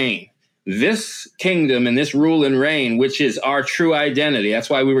and reign. This kingdom and this rule and reign, which is our true identity. That's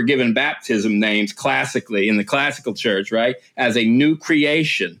why we were given baptism names classically in the classical church, right? As a new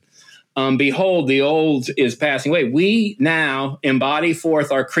creation. Behold, the old is passing away. We now embody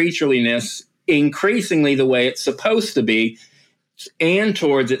forth our creatureliness increasingly the way it's supposed to be and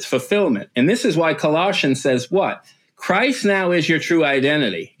towards its fulfillment. And this is why Colossians says what? Christ now is your true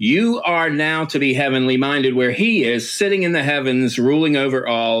identity. You are now to be heavenly minded, where he is sitting in the heavens, ruling over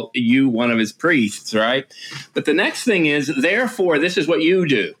all, you one of his priests, right? But the next thing is, therefore, this is what you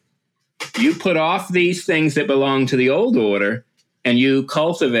do. You put off these things that belong to the old order, and you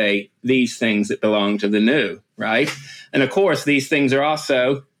cultivate these things that belong to the new, right? And of course, these things are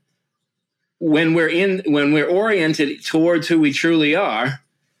also, when we're oriented towards who we truly are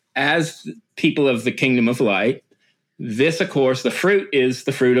as people of the kingdom of light. This, of course, the fruit is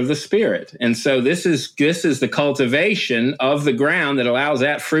the fruit of the Spirit. And so this is the cultivation of the ground that allows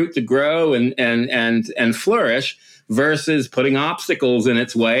that fruit to grow and flourish, versus putting obstacles in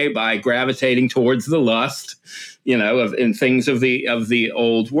its way by gravitating towards the lust, in things of the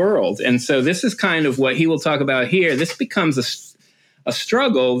old world. And so this is kind of what he will talk about here. This becomes a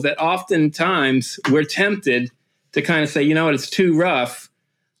struggle that oftentimes we're tempted to kind of say, it's too rough.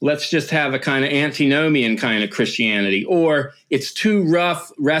 Let's just have a kind of antinomian kind of Christianity, or it's too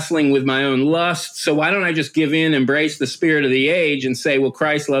rough wrestling with my own lust. So why don't I just give in, embrace the spirit of the age and say, well,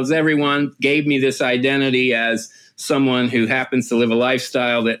 Christ loves everyone, gave me this identity as someone who happens to live a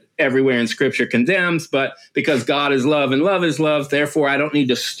lifestyle that everywhere in Scripture condemns, but because God is love and love is love, therefore I don't need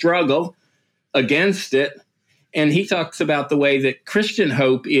to struggle against it. And he talks about the way that Christian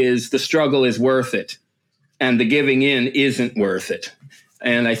hope is the struggle is worth it and the giving in isn't worth it.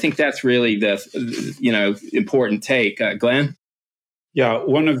 And I think that's really the, important take. Glenn? Yeah,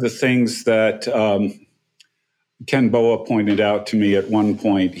 one of the things that Ken Boa pointed out to me at one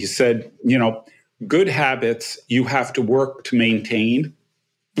point, he said, good habits you have to work to maintain.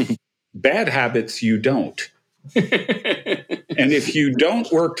 Bad habits you don't. And if you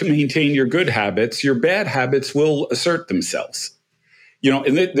don't work to maintain your good habits, your bad habits will assert themselves.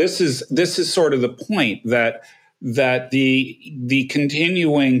 And this is sort of the point that the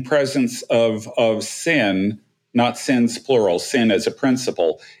continuing presence of sin, not sins plural, sin as a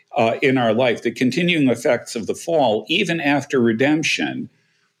principle in our life, the continuing effects of the fall, even after redemption,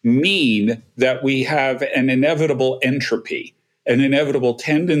 mean that we have an inevitable entropy, an inevitable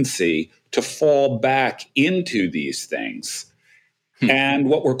tendency to fall back into these things. And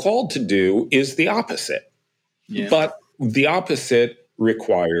what we're called to do is the opposite. Yeah. But the opposite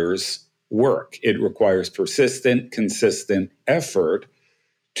requires work. It requires persistent, consistent effort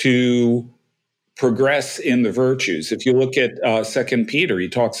to progress in the virtues. If you look at 2 Peter, he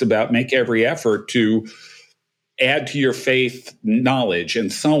talks about make every effort to add to your faith knowledge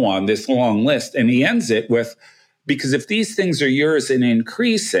and so on, this long list. And he ends it with, because if these things are yours and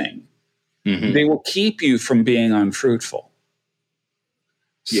increasing, they will keep you from being unfruitful.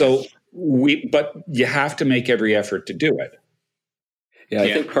 So but you have to make every effort to do it. Yeah,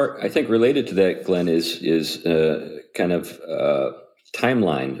 I think related to that, Glenn, is kind of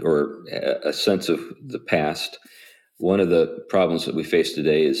timeline or a sense of the past. One of the problems that we face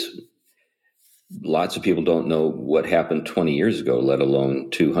today is lots of people don't know what happened 20 years ago, let alone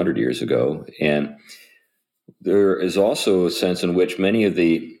 200 years ago. And there is also a sense in which many of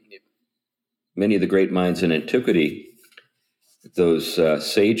the great minds in antiquity, those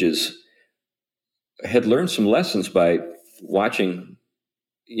sages, had learned some lessons by watching,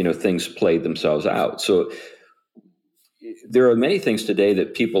 things play themselves out. So there are many things today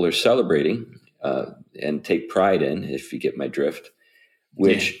that people are celebrating and take pride in, if you get my drift,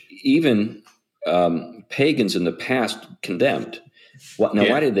 which even pagans in the past condemned.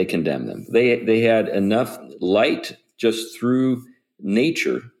 Why did they condemn them? They had enough light just through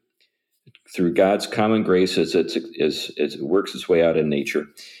nature, through God's common grace as it works its way out in nature,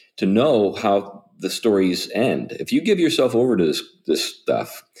 to know how the stories end. If you give yourself over to this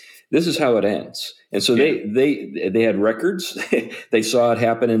stuff, this is how it ends. And so they had records. They saw it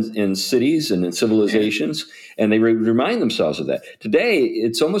happen in cities and in civilizations, and they remind themselves of that. Today,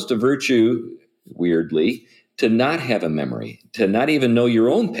 it's almost a virtue, weirdly, to not have a memory, to not even know your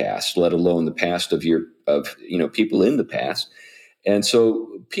own past, let alone the past of people in the past. And so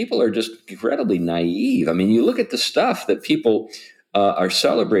people are just incredibly naive. I mean, you look at the stuff that people are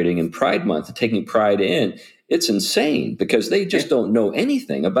celebrating in Pride Month and taking pride in, it's insane because they just don't know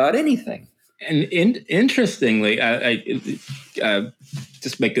anything about anything. And interestingly, I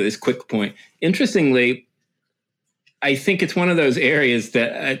just make this quick point. Interestingly, I think it's one of those areas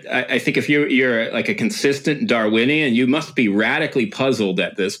that I think if you're like a consistent Darwinian, you must be radically puzzled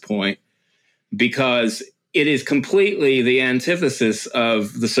at this point, because it is completely the antithesis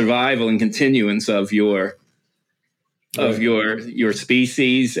of the survival and continuance of your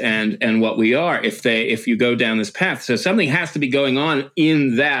species and what we are if you go down this path. So something has to be going on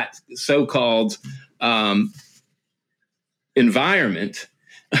in that so-called environment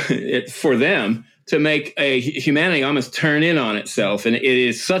for them to make a humanity almost turn in on itself. And it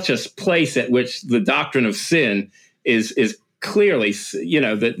is such a place at which the doctrine of sin is clearly,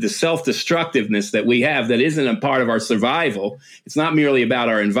 the self-destructiveness that we have that isn't a part of our survival. It's not merely about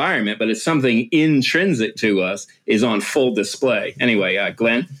our environment, but it's something intrinsic to us, is on full display. Anyway,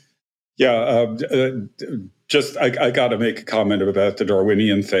 Glenn? Yeah, I got to make a comment about the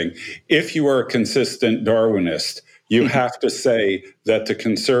Darwinian thing. If you are a consistent Darwinist, you have to say that the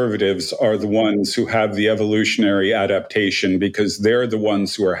conservatives are the ones who have the evolutionary adaptation because they're the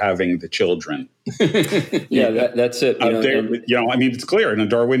ones who are having the children. That's it. It's clear in a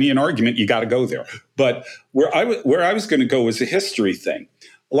Darwinian argument, you got to go there. But where I was going to go was a history thing.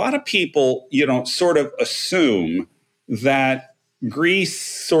 A lot of people, sort of assume that Greece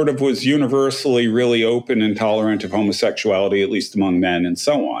sort of was universally really open and tolerant of homosexuality, at least among men and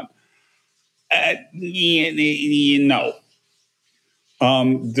so on. No.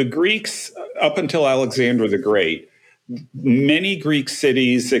 The Greeks, up until Alexander the Great, many Greek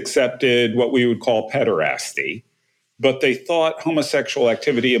cities accepted what we would call pederasty, but they thought homosexual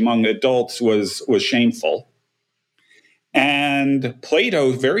activity among adults was shameful. And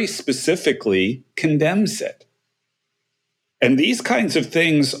Plato very specifically condemns it. And these kinds of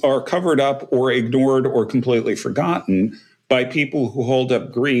things are covered up or ignored or completely forgotten by people who hold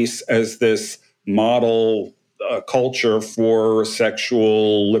up Greece as this model culture for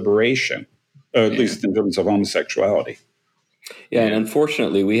sexual liberation, at least in terms of homosexuality. Yeah, and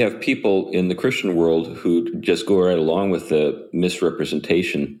unfortunately, we have people in the Christian world who just go right along with the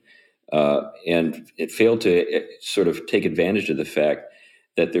misrepresentation and it failed to sort of take advantage of the fact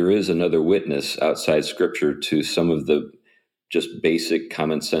that there is another witness outside Scripture to some of the just basic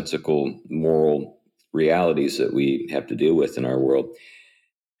commonsensical moral realities that we have to deal with in our world.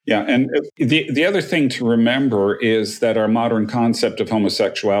 Yeah, and the other thing to remember is that our modern concept of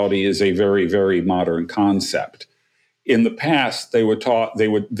homosexuality is a very, very modern concept. In the past, they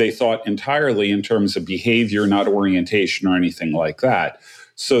thought entirely in terms of behavior, not orientation or anything like that.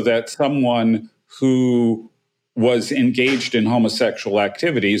 So that someone who was engaged in homosexual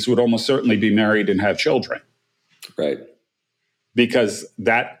activities would almost certainly be married and have children. Right. because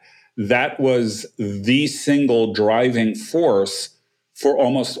that was the single driving force for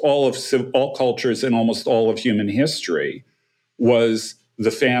almost all cultures and almost all of human history, was the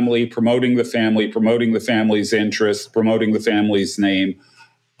family, promoting the family's interests, promoting the family's name,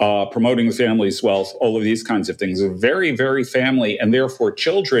 promoting the family's wealth, all of these kinds of things. Very, very family and therefore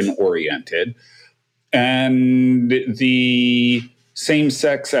children oriented. And the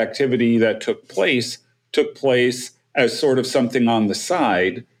same-sex activity that took place as sort of something on the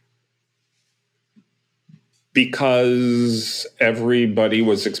side, because everybody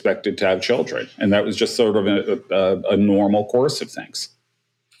was expected to have children. And that was just sort of a normal course of things.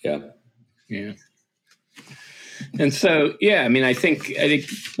 Yeah. Yeah. And so, yeah, I mean, I think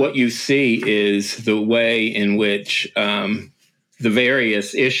what you see is the way in which the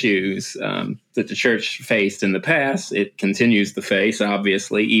various issues that the church faced in the past, it continues to face,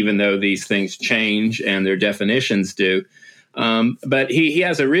 obviously, even though these things change and their definitions do. But he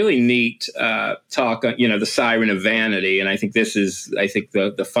has a really neat talk on, the siren of vanity. And I think this is,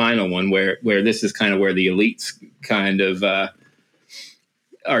 the final one where this is kind of where the elites kind of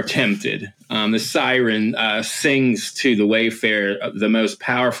are tempted. The siren sings to the wayfarer the most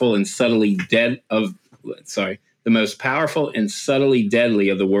powerful and subtly deadly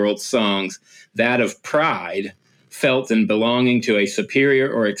of the world's songs, that of pride, felt in belonging to a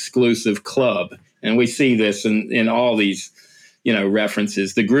superior or exclusive club. And we see this in all these,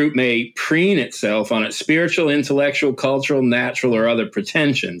 references. The group may preen itself on its spiritual, intellectual, cultural, natural, or other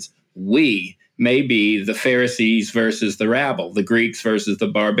pretensions. We may be the Pharisees versus the rabble, the Greeks versus the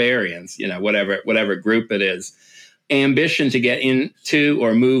barbarians, whatever group it is. Ambition to get into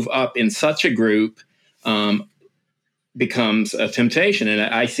or move up in such a group becomes a temptation. And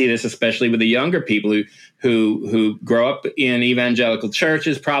I see this especially with the younger people who grow up in evangelical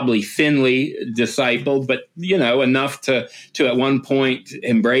churches, probably thinly discipled, but, enough to at one point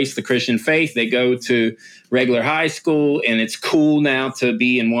embrace the Christian faith. They go to regular high school, and it's cool now to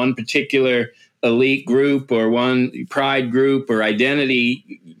be in one particular elite group or one pride group or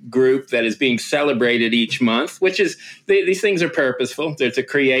identity group that is being celebrated each month, which is, these things are purposeful. They're to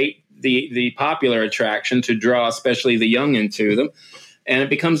create the popular attraction, to draw especially the young into them. And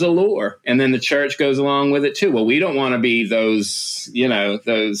it becomes a lure. And then the church goes along with it too. Well, we don't want to be those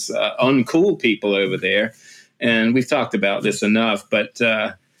uncool people over there. And we've talked about this enough, but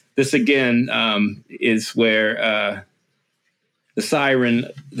this again is where the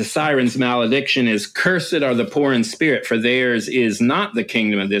siren's malediction is, "Cursed are the poor in spirit, for theirs is not the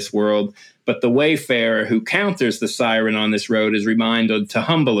kingdom of this world." But the wayfarer who counters the siren on this road is reminded to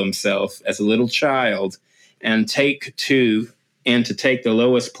humble himself as a little child and to take the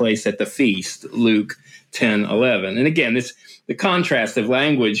lowest place at the feast, Luke 10:11. And again, the contrast of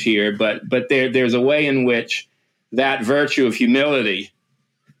language here, but there's a way in which that virtue of humility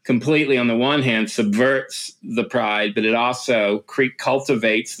completely, on the one hand, subverts the pride, but it also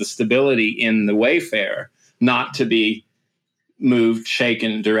cultivates the stability in the wayfarer, not to be moved,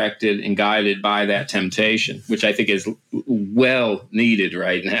 shaken, directed, and guided by that temptation, which I think is well needed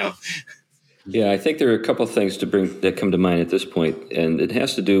right now. Yeah, I think there are a couple of things that come to mind at this point, and it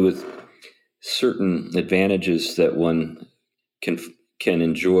has to do with certain advantages that one can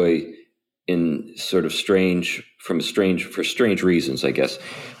enjoy in sort of strange reasons, I guess.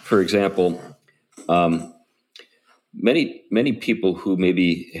 For example, many people who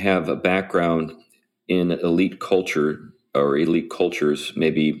maybe have a background in elite culture or elite cultures,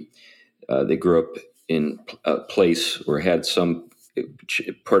 maybe they grew up in a place or had some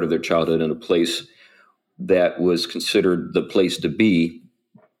part of their childhood in a place that was considered the place to be.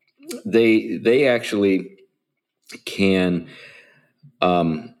 They actually can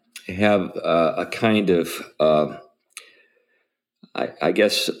have a kind of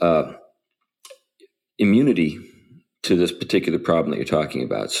immunity to this particular problem that you're talking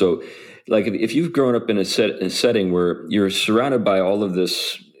about. So, like if you've grown up in a setting where you're surrounded by all of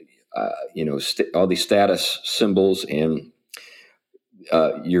this, all these status symbols, and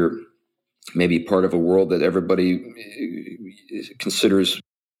you're maybe part of a world that everybody considers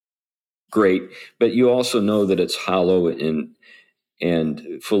great, but you also know that it's hollow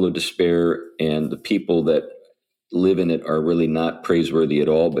and full of despair, and the people that live in it are really not praiseworthy at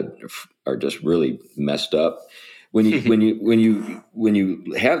all, but are just really messed up. When you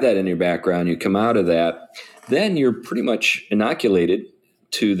have that in your background, you come out of that, then you're pretty much inoculated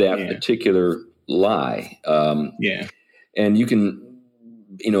to that particular lie. And you can,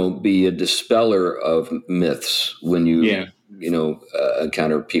 be a dispeller of myths when you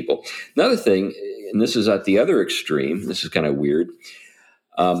encounter people. Another thing, and this is at the other extreme, this is kind of weird.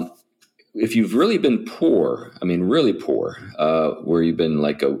 if you've really been poor, I mean, really poor, where you've been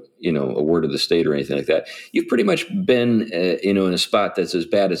like a ward of the state or anything like that, you've pretty much been, in a spot that's as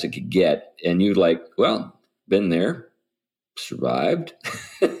bad as it could get. And you're like, well, been there, survived.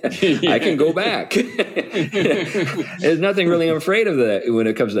 I can go back. There's nothing really I'm afraid of that when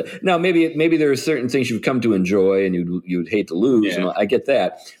it comes to that. Now, maybe there are certain things you've come to enjoy and you'd hate to lose. Yeah. And I get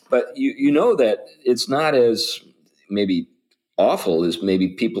that. But you know that it's not as maybe awful as maybe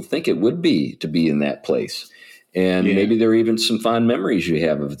people think it would be to be in that place. And maybe there are even some fond memories you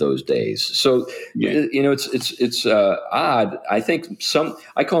have of those days. So, it's odd. I think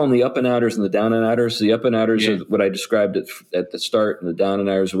I call them the up and outers and the down and outers. The up and outers are what I described at the start, and the down and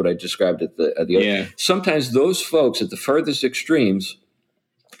outers are what I described at the other. Sometimes those folks at the furthest extremes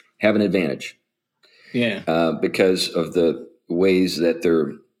have an advantage. Because of the ways that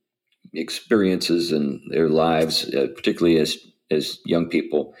their experiences and their lives, particularly as young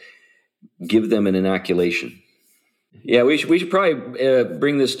people, give them an inoculation. Yeah, we should probably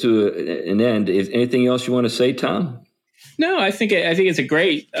bring this to an end. Is anything else you want to say, Tom? No, I think it's a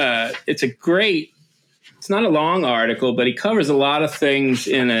great. It's not a long article, but he covers a lot of things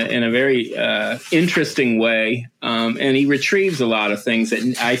in a very interesting way, and he retrieves a lot of things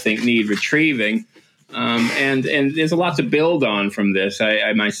that I think need retrieving. And there's a lot to build on from this.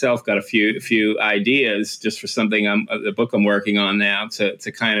 I myself got a few ideas just for something the book I'm working on now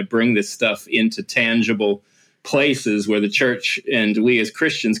to kind of bring this stuff into tangible places where the church and we as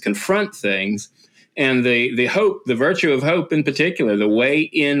Christians confront things, and the hope, the virtue of hope in particular, the way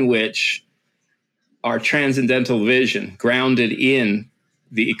in which our transcendental vision, grounded in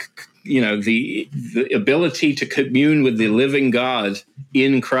the ability to commune with the living God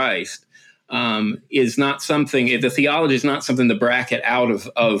in Christ, is not something. The theology is not something to bracket out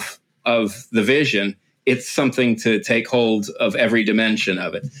of the vision. It's something to take hold of every dimension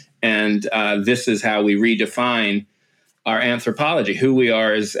of it. And this is how we redefine our anthropology, who we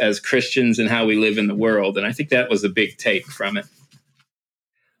are as Christians and how we live in the world. And I think that was a big take from it.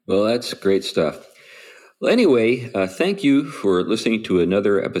 Well, that's great stuff. Well, anyway, thank you for listening to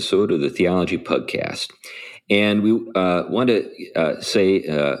another episode of the Theology Podcast. And we want to say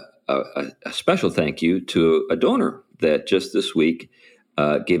a special thank you to a donor that just this week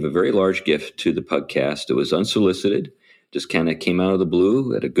gave a very large gift to the podcast. It was unsolicited, just kind of came out of the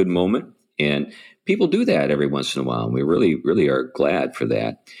blue at a good moment. And people do that every once in a while. And we really, really are glad for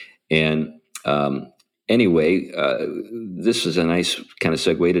that. And anyway, this is a nice kind of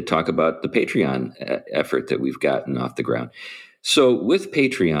segue to talk about the Patreon effort that we've gotten off the ground. So with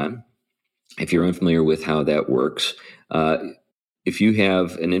Patreon, if you're unfamiliar with how that works, if you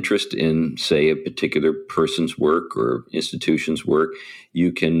have an interest in, say, a particular person's work or institution's work,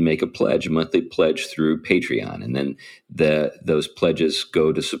 you can make a monthly pledge through Patreon, and then those pledges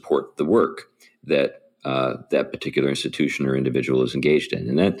go to support the work that that particular institution or individual is engaged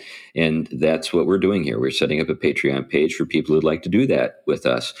in, and that's what we're doing here. We're setting up a Patreon page for people who'd like to do that with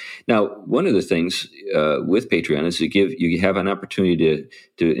us. Now, one of the things with Patreon is you have an opportunity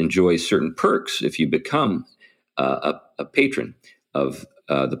to enjoy certain perks if you become a patron of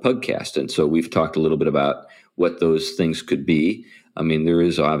the podcast. And so we've talked a little bit about what those things could be. I mean, there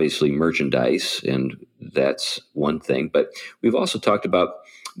is obviously merchandise, and that's one thing. But we've also talked about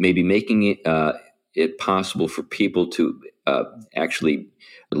maybe making it possible for people to actually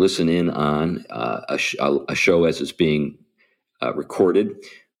listen in on a show as it's being recorded.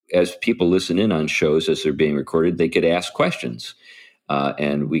 As people listen in on shows as they're being recorded, they could ask questions.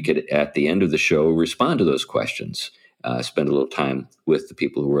 And we could, at the end of the show, respond to those questions, spend a little time with the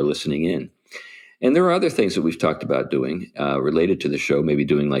people who are listening in. And there are other things that we've talked about doing related to the show, maybe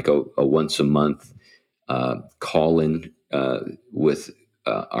doing like a once-a-month call-in with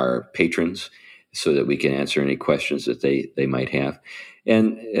our patrons so that we can answer any questions that they might have.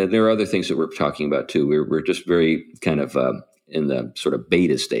 And there are other things that we're talking about, too. We're just very kind of in the sort of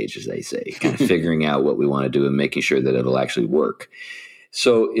beta stage, as they say, kind of figuring out what we want to do and making sure that it'll actually work.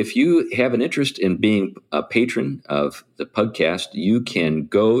 So if you have an interest in being a patron of the podcast, you can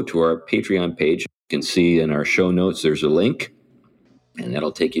go to our Patreon page. You can see in our show notes, there's a link, and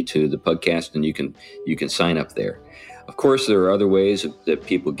that'll take you to the podcast, and you can sign up there. Of course, there are other ways that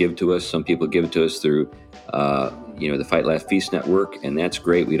people give to us. Some people give it to us through, the Fight Laugh Feast Network, and that's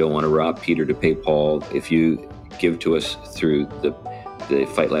great. We don't want to rob Peter to pay Paul. If you give to us through the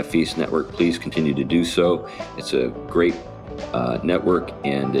Fight Laugh Feast Network, please continue to do so. It's a great network,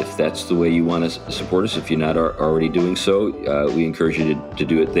 and if that's the way you want to support us, if you're not already doing so, we encourage you to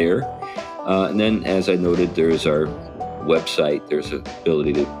do it there. And then, as I noted, there's our website. There's an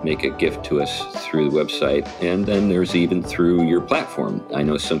ability to make a gift to us through the website. And then there's even through your platform. I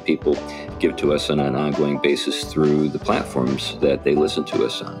know some people give to us on an ongoing basis through the platforms that they listen to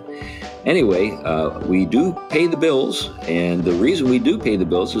us on. Anyway, we do pay the bills, and the reason we do pay the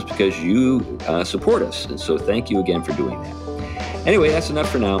bills is because you support us. And so thank you again for doing that. Anyway, that's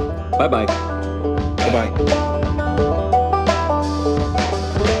enough for now. Bye-bye. Bye-bye.